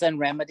 defenses, and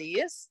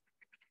remedies.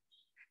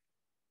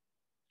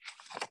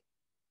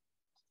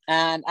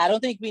 And I don't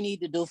think we need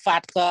to do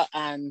FATCA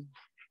and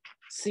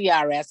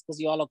CRS because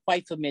you all are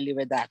quite familiar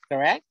with that,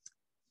 correct?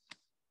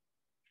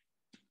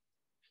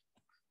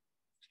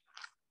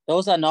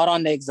 Those are not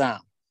on the exam.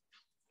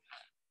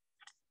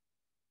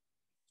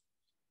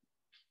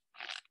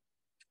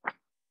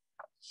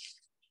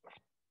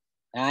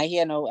 I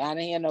hear no. I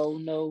mean,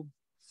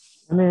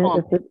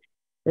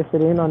 if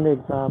it ain't on the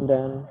exam,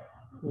 then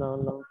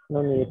no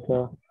need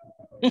to.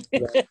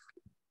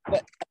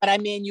 but I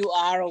mean, you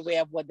are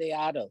aware of what they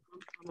are, though.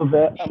 I'm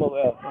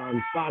aware of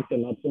FATCA,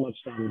 not so much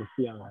the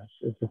CRS.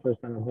 It's the first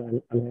time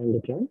I'm hearing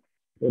the term.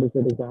 What is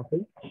it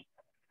exactly?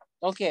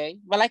 Okay,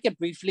 well, I can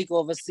briefly go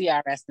over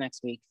CRS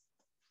next week.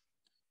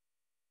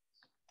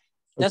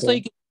 Just so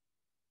you can.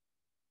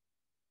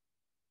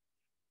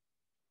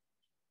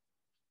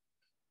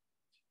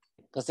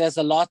 Because there's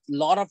a lot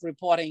of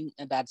reporting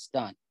that's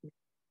done.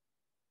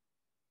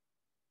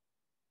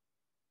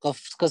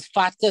 Because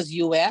FATCA is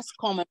US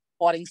common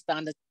reporting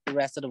standards for the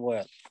rest of the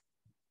world.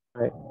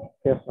 Right.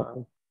 Yes,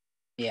 ma'am.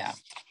 Yeah.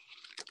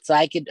 So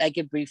I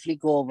could briefly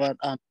go over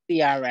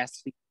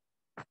CRS.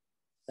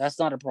 That's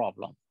not a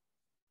problem.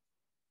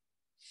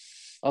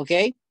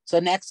 Okay. So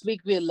next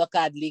week we'll look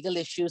at legal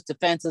issues,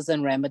 defenses,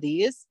 and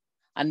remedies,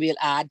 and we'll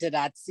add to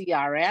that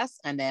CRS,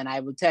 and then I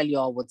will tell you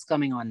all what's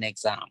coming on the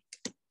exam.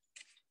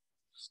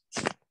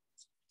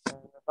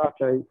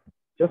 Okay.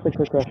 Just a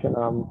quick question.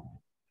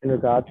 In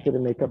regards to the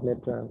makeup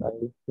midterm, I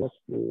missed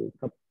the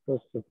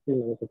first 15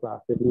 minutes of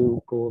class. Did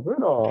you go over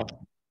it, or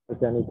is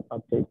there any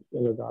updates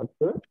in regards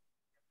to it?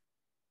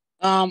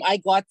 I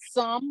got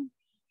some,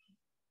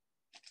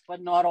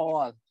 but not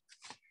all.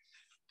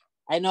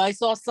 I know I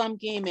saw some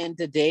came in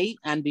today,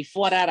 and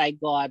before that I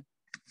got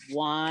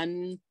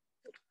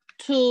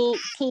two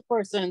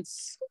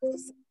persons.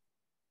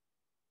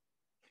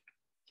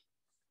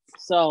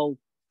 So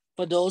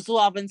for those who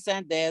haven't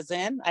sent theirs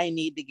in, I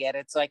need to get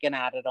it so I can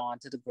add it on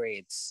to the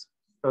grades.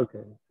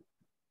 Okay.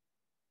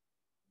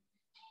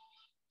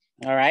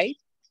 All right.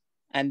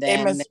 And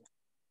then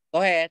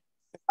go ahead.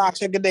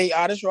 Good day,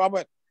 Artist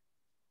Robert.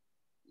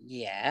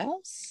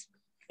 Yes.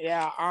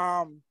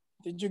 Yeah.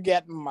 Did you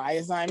get my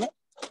assignment?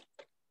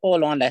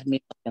 Hold on, let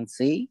me look and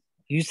see.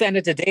 You sent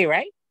it today,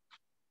 right?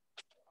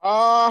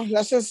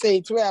 Let's just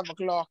say 12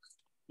 o'clock.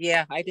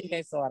 Yeah, I think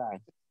I saw that.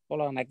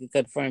 Hold on, I can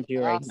confirm to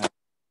you right now.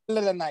 Middle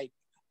of the night.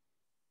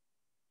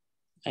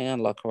 I'm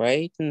gonna look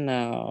right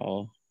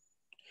now.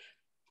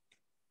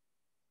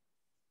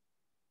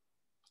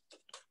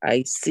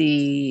 I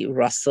see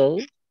Russell.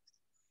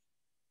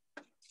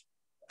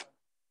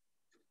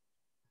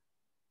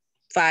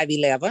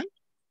 5:11.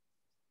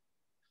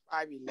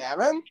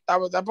 5:11?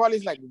 That probably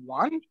is like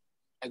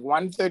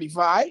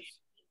 1:35.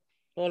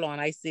 Hold on,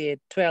 I see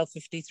it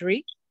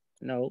 12:53.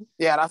 No.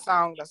 Yeah,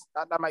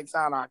 that might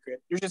sound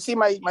accurate. You should see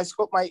my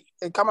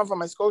it coming from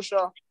my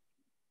Scotia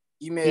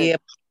email.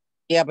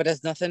 Yeah, but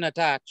there's nothing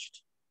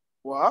attached.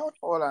 What?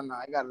 Hold on now.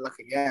 I gotta look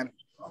again.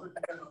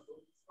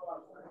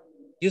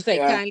 You say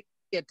kindly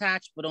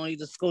attached, but only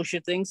the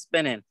Scotia thing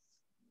spinning.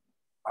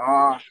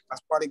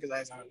 That's probably because I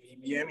was on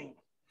BBM.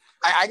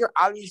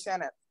 I'll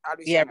resend it.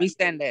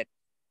 Resend it.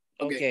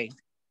 Okay.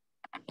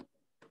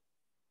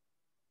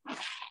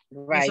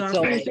 Right.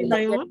 So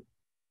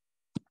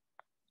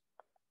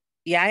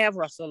yeah, I have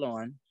Russell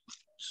on.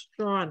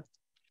 Strawn.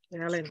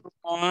 Ellen.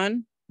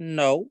 On.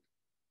 No.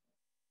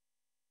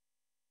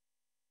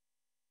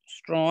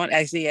 Strawn.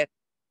 I see it.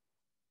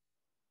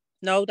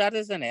 No, that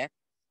isn't it.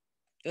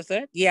 Is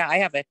it? Yeah, I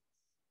have it.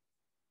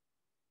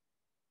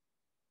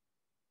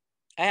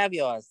 I have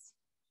yours.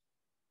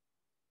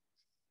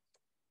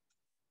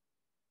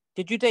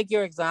 Did you take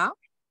your exam?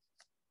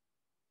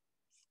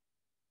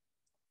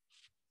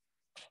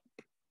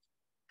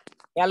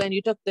 Ellen,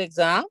 you took the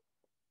exam?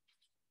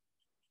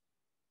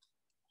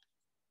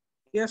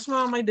 Yes,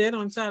 ma'am, I did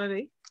on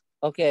Saturday.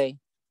 Okay.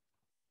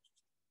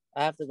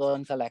 I have to go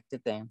and collect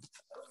it then.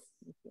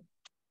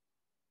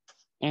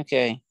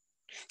 Okay.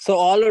 So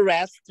all the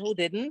rest who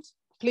didn't,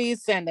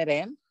 please send it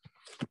in.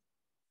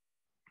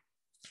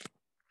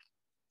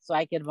 So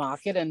I can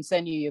mark it and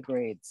send you your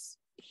grades.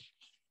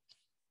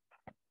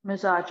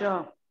 Ms.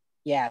 Archer.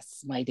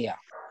 Yes, my dear.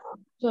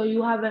 So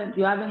you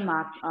haven't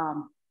marked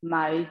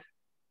my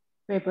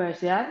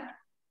papers yet?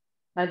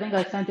 I think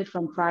I sent it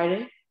from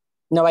Friday.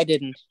 No, I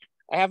didn't.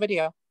 I have it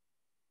here.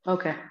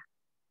 Okay.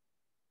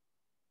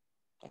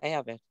 I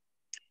have it.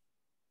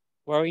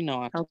 Worry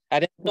not. Okay. I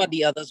didn't thought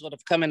the others would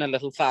have come in a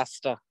little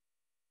faster.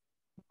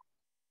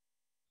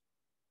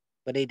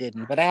 But they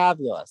didn't. But I have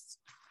yours.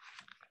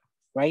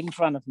 Right in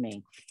front of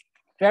me.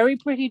 Very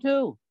pretty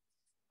too.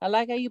 I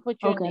like how you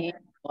put your name,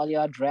 all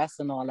your address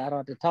and all that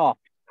on the top.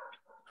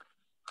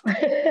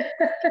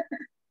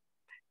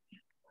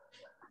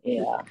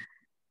 Yeah.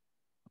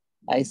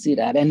 I see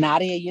that. And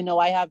Nadia, you know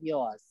I have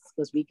yours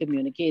because we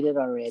communicated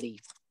already.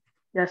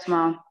 Yes,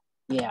 ma'am.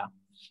 Yeah.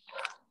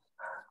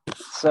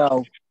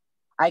 So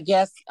I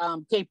guess,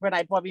 Capron,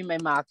 I probably may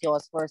mark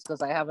yours first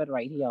because I have it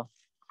right here.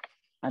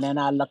 And then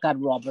I'll look at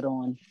Robert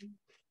on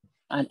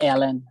and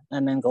Ellen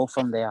and then go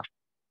from there.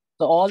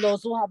 So all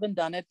those who haven't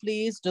done it,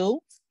 please do.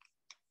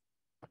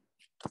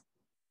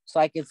 So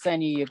I can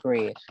send you your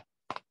grade.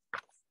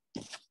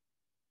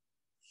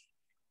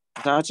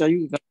 Tasha,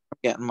 you can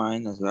get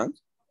mine as well,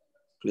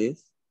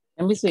 please.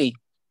 Let me see.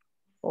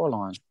 Hold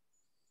on.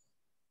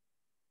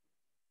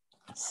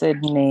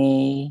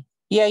 Sydney.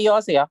 Yeah,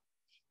 yours here.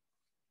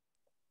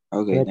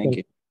 Okay, thank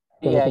you.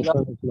 Yeah,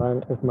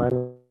 If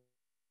mine.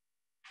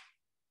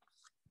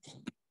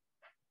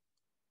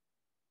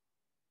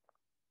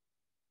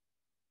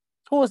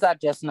 Who was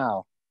that just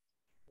now?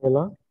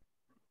 Hello?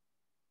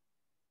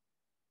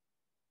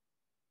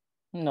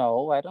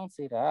 No, I don't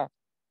see that.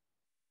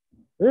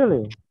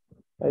 Really?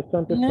 I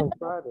sent it on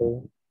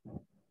Friday.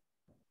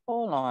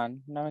 Hold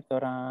on. Let me go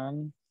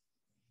down.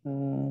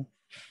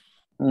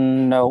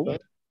 No.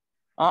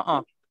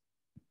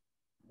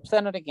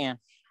 Send it again.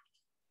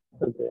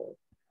 Okay.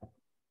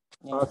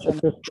 Yeah, Tasha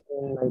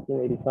Christian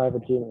 1985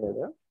 at Gmail,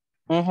 yeah?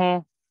 Mm-hmm.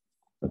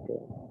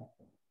 Okay.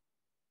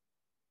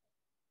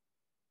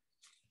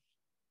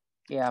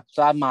 Yeah,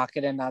 so I mark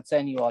it and I'll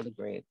send you all the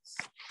grades.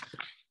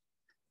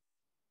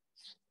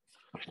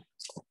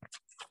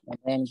 And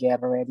then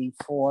get ready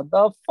for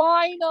the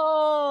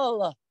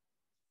final.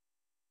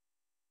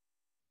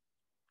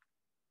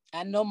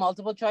 And no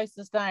multiple choice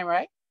this time,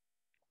 right?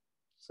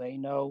 Say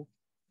no.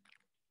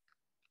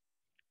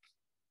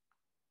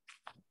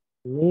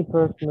 Me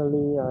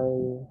personally,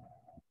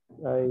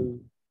 I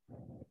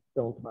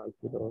don't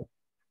fancy those.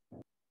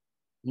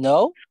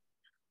 No?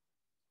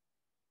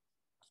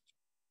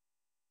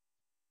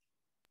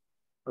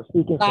 I'm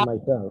speaking for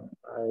myself.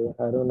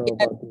 I don't know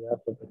about the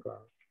rest of the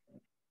class.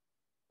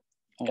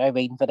 I'm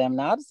waiting for them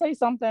now to say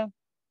something.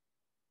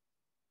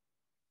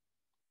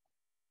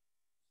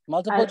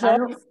 Multiple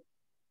choice?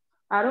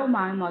 I don't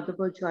mind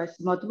multiple choice.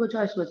 Multiple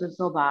choice wasn't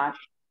so bad.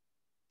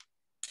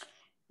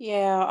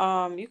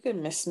 Yeah, you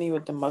can miss me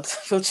with the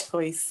multiple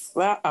choice.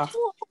 Well,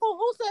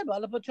 who said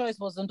multiple choice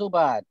wasn't too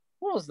bad?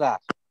 Who was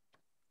that?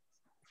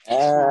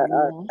 I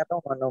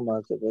don't want no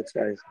multiple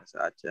choice, Miss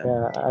Archer.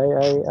 Yeah,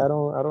 I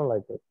don't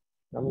like it.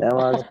 That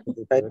was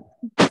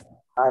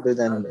harder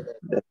than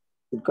the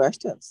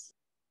questions.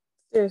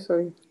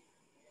 Seriously.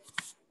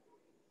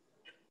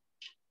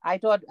 I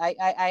thought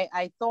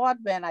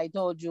when I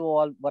told you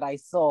all what I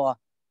saw,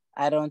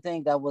 I don't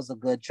think that was a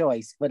good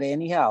choice. But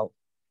anyhow.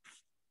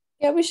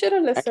 Yeah, we should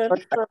have listened.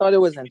 I thought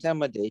it was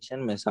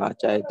intimidation, Miss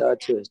Archer. I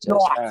thought she was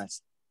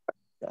just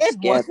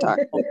scared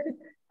tactic.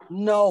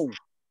 No.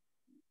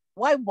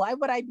 Why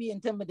would I be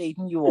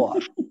intimidating you all?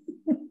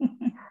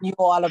 You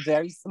all are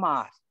very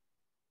smart.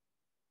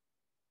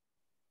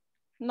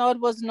 No, it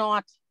was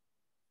not.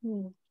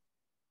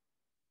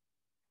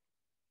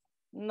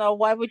 No,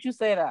 why would you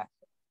say that?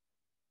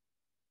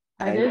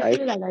 I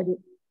feel like I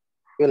did.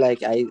 Feel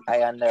like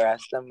I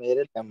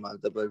underestimated the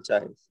multiple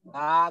choice.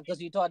 Because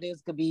you thought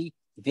this could be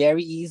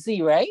very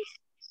easy, right?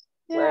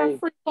 Yeah,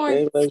 it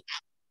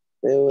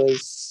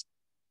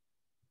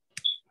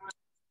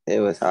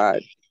was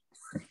hard.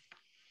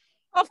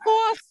 Of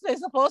course, they're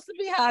supposed to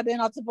be hard. They're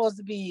not supposed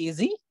to be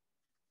easy.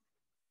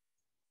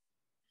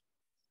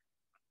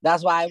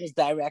 That's why I was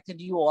directing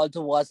you all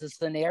towards a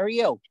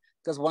scenario.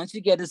 Because once you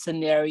get a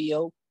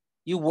scenario,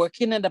 you're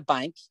working in the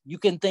bank, you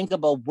can think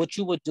about what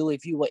you would do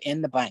if you were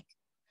in the bank.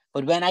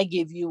 But when I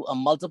give you a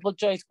multiple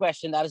choice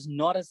question, that is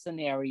not a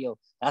scenario.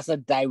 That's a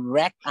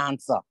direct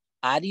answer.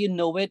 Either you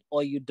know it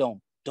or you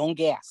don't. Don't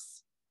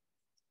guess.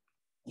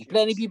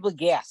 Plenty of people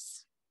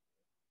guess.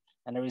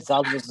 And the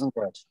result wasn't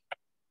good.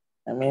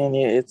 I mean,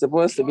 it's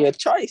supposed to be a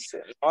choice.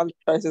 All the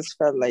choices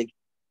felt like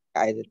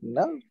I didn't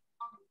know.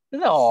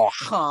 No,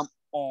 come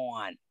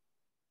on.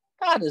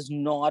 That is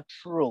not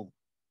true.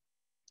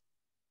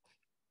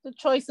 The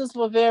choices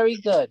were very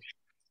good.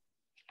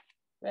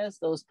 Where's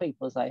those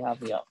papers I have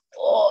here?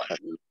 Oh.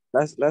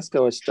 Let's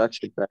go with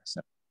structured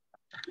question.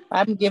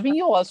 I'm giving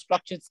you all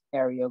structured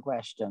scenario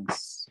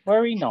questions.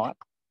 Worry not.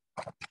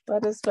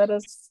 But this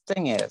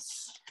thing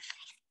is.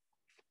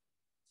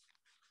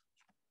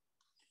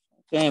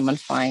 Can't even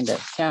find it.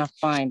 Can't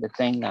find the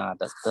thing now,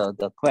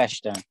 the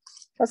question.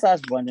 Because I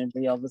was wondering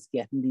where I was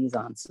getting these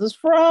answers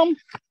from.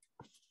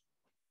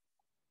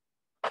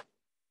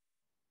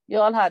 You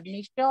all had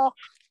me shocked.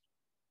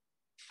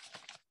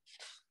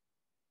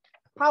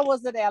 How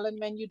was it, Ellen,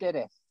 when you did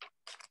it?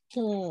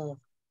 It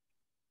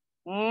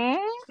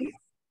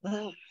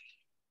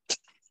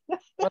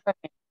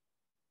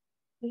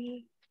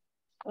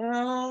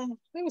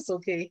was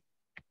okay.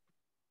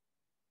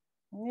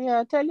 Yeah,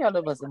 I tell you all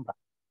it wasn't bad.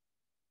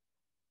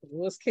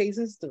 Worst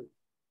cases too.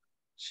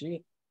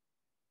 Shit.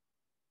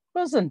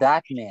 Wasn't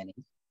that many.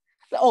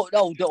 Hold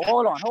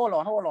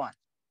on.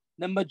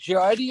 The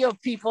majority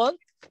of people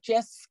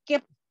just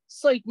skip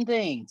certain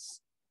things.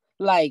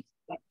 Like,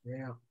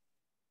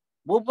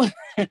 what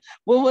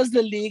was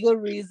the legal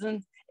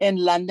reason in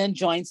London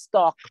Joint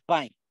Stock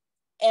Bank?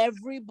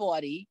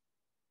 Everybody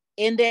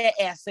in their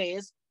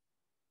essays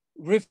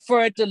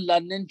referred to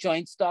London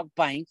Joint Stock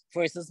Bank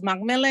versus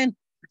Macmillan.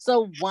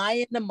 So why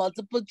in the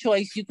multiple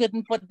choice you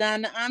couldn't put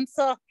down the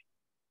answer?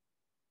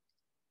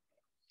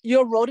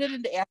 You wrote it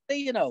in the essay,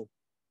 you know,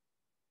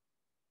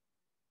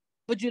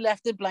 but you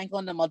left it blank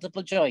on the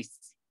multiple choice.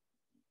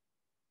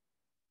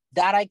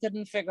 That I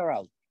couldn't figure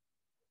out.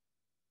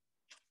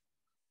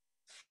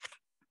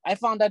 I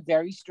found that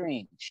very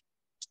strange.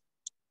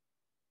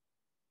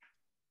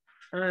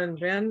 And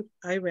then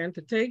I went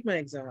to take my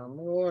exam.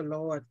 Oh,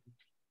 Lord.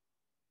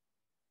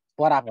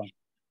 What happened?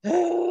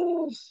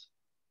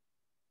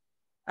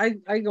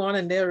 I gone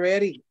in there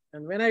ready.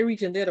 And when I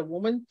reach in there, the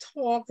woman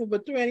talked for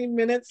about 20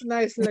 minutes. And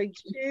I was like,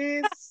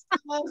 Jesus.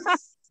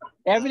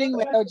 Everything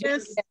went out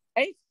Yes. just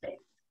right?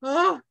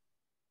 Oh,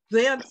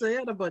 they had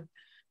about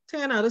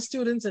 10 other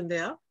students in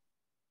there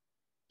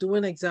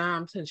doing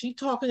exams. And she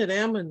talking to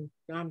them and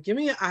give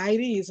me your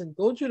IDs and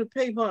go through the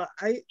paper.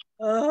 I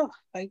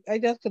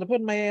just could have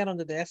put my hand on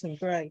the desk and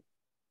cried.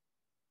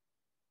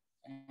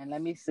 And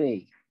let me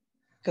see.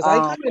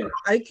 Because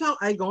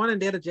I gone in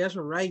there to just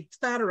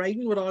started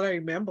writing with all I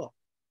remember.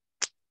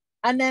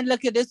 And then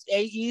look at this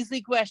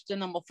easy question,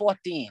 number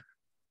 14.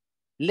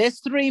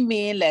 List 3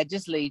 main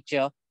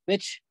legislature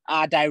which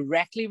are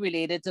directly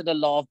related to the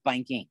law of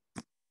banking.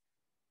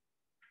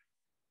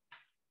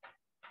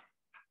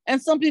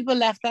 And some people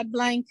left that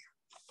blank.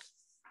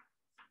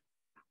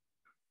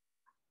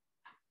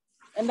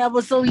 And that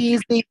was so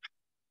easy.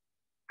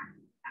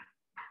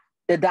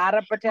 The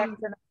Data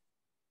Protection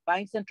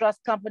Banks and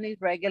Trust Companies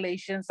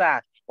Regulations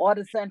Act, or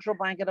the Central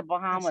Bank of the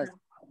Bahamas.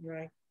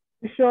 Right.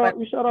 You sure that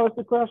was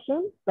the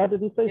question? That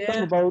did he say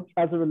something about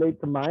as it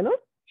relates to minors?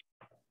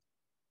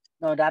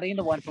 No, that ain't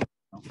the one.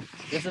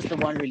 This is the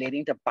one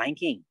relating to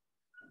banking.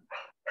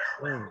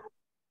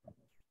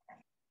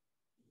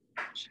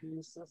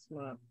 Jesus,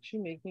 man. She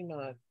make me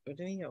mad. But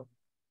anyhow.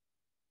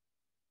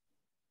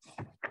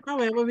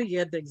 However we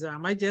get the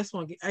exam, I just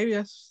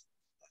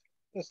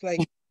it's like,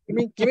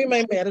 give me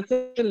my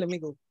medicine, let me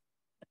go.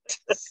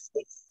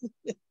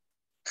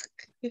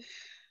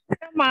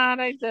 Come on,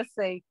 I just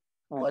say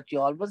what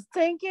y'all was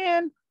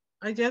thinking.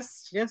 I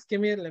just give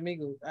me it, let me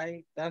go.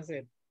 That's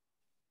it.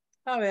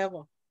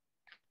 However.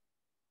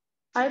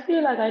 I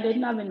feel like I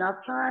didn't have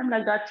enough time.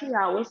 Like that 3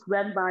 hours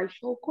went by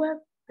so quick.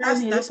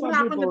 That's what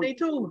happened to me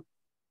too.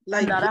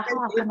 Like another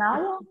half an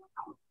hour?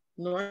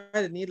 No, I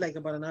didn't need like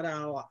about another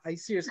hour. I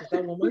seriously,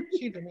 that woman,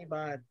 she did me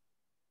bad.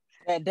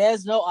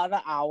 There's no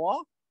other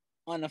hour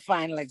on the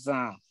final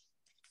exam.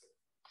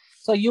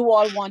 So you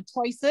all want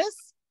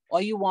choices,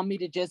 or you want me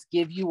to just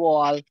give you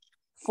all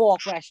 4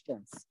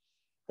 questions?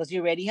 Because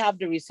you already have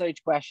the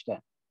research question.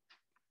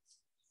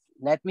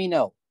 Let me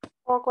know.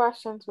 4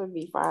 questions would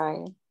be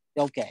fine.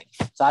 Okay,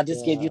 so I'll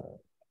just give you.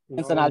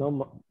 No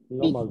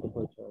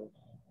multiple choice.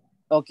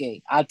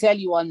 Okay, I'll tell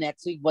you all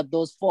next week what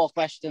those 4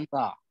 questions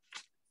are.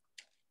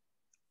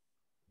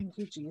 Thank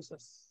you,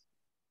 Jesus.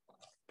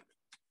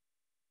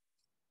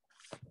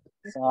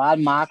 So I'll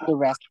mark the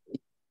rest of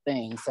these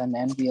things, and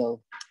then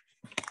we'll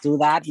do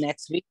that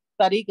next week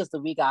study, because the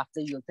week after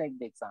you'll take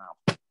the exam.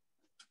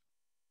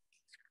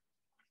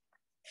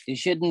 You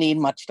shouldn't need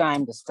much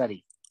time to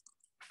study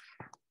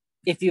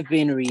if you've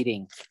been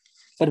reading.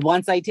 But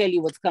once I tell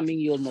you what's coming,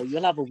 you'll know.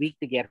 You'll have a week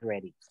to get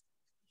ready.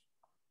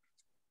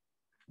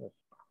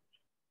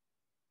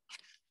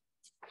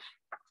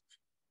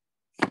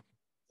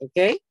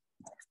 Okay?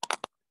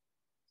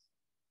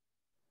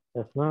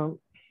 Yes, ma'am.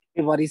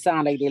 Everybody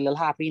sound like they're a little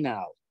happy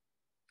now.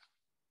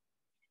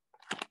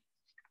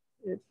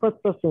 It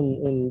puts us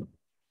in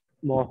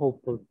more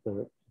hopeful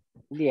spirit.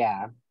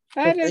 Yeah.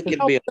 It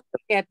can be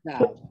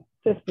now.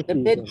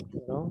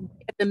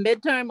 The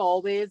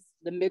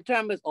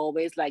midterm is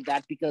always like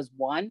that, because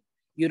 1,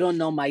 you don't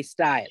know my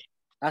style.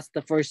 That's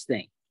the first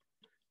thing.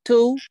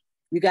 2,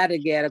 you got to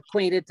get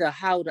acquainted to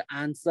how to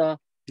answer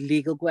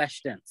legal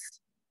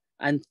questions,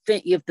 and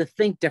you have to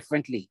think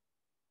differently.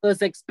 So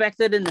it's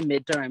expected in the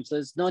midterm, so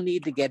there's no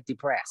need to get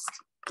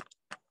depressed.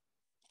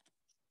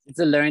 It's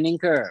a learning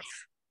curve.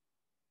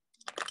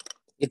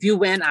 If you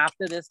went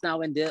after this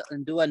now and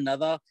do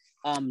another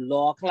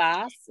law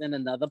class in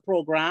another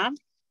program,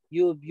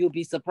 you'll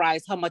be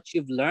surprised how much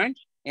you've learned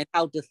and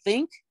how to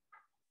think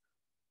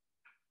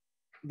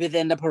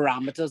within the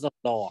parameters of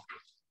law.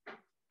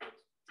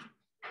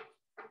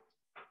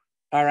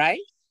 All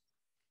right?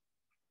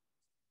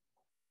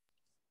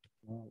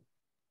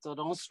 So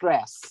don't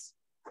stress.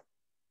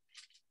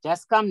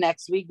 Just come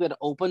next week with an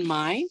open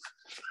mind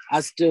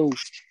as to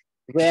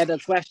where the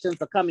questions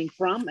are coming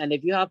from. And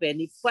if you have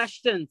any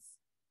questions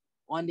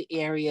on the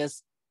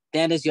areas,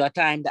 then is your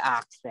time to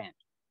ask them.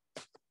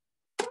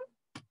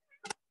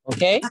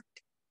 Okay?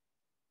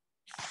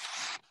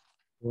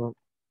 Well,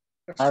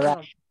 all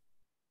right.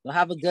 Well,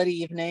 have a good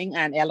evening.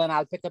 And Ellen,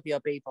 I'll pick up your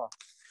paper.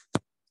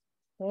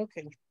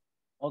 Okay.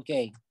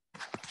 Okay.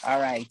 All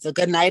right. So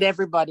good night,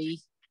 everybody.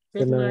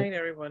 Good night,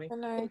 everybody. Good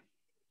night.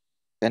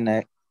 Good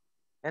night.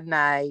 Good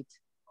night.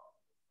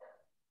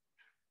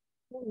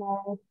 Good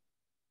night.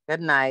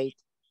 Good night.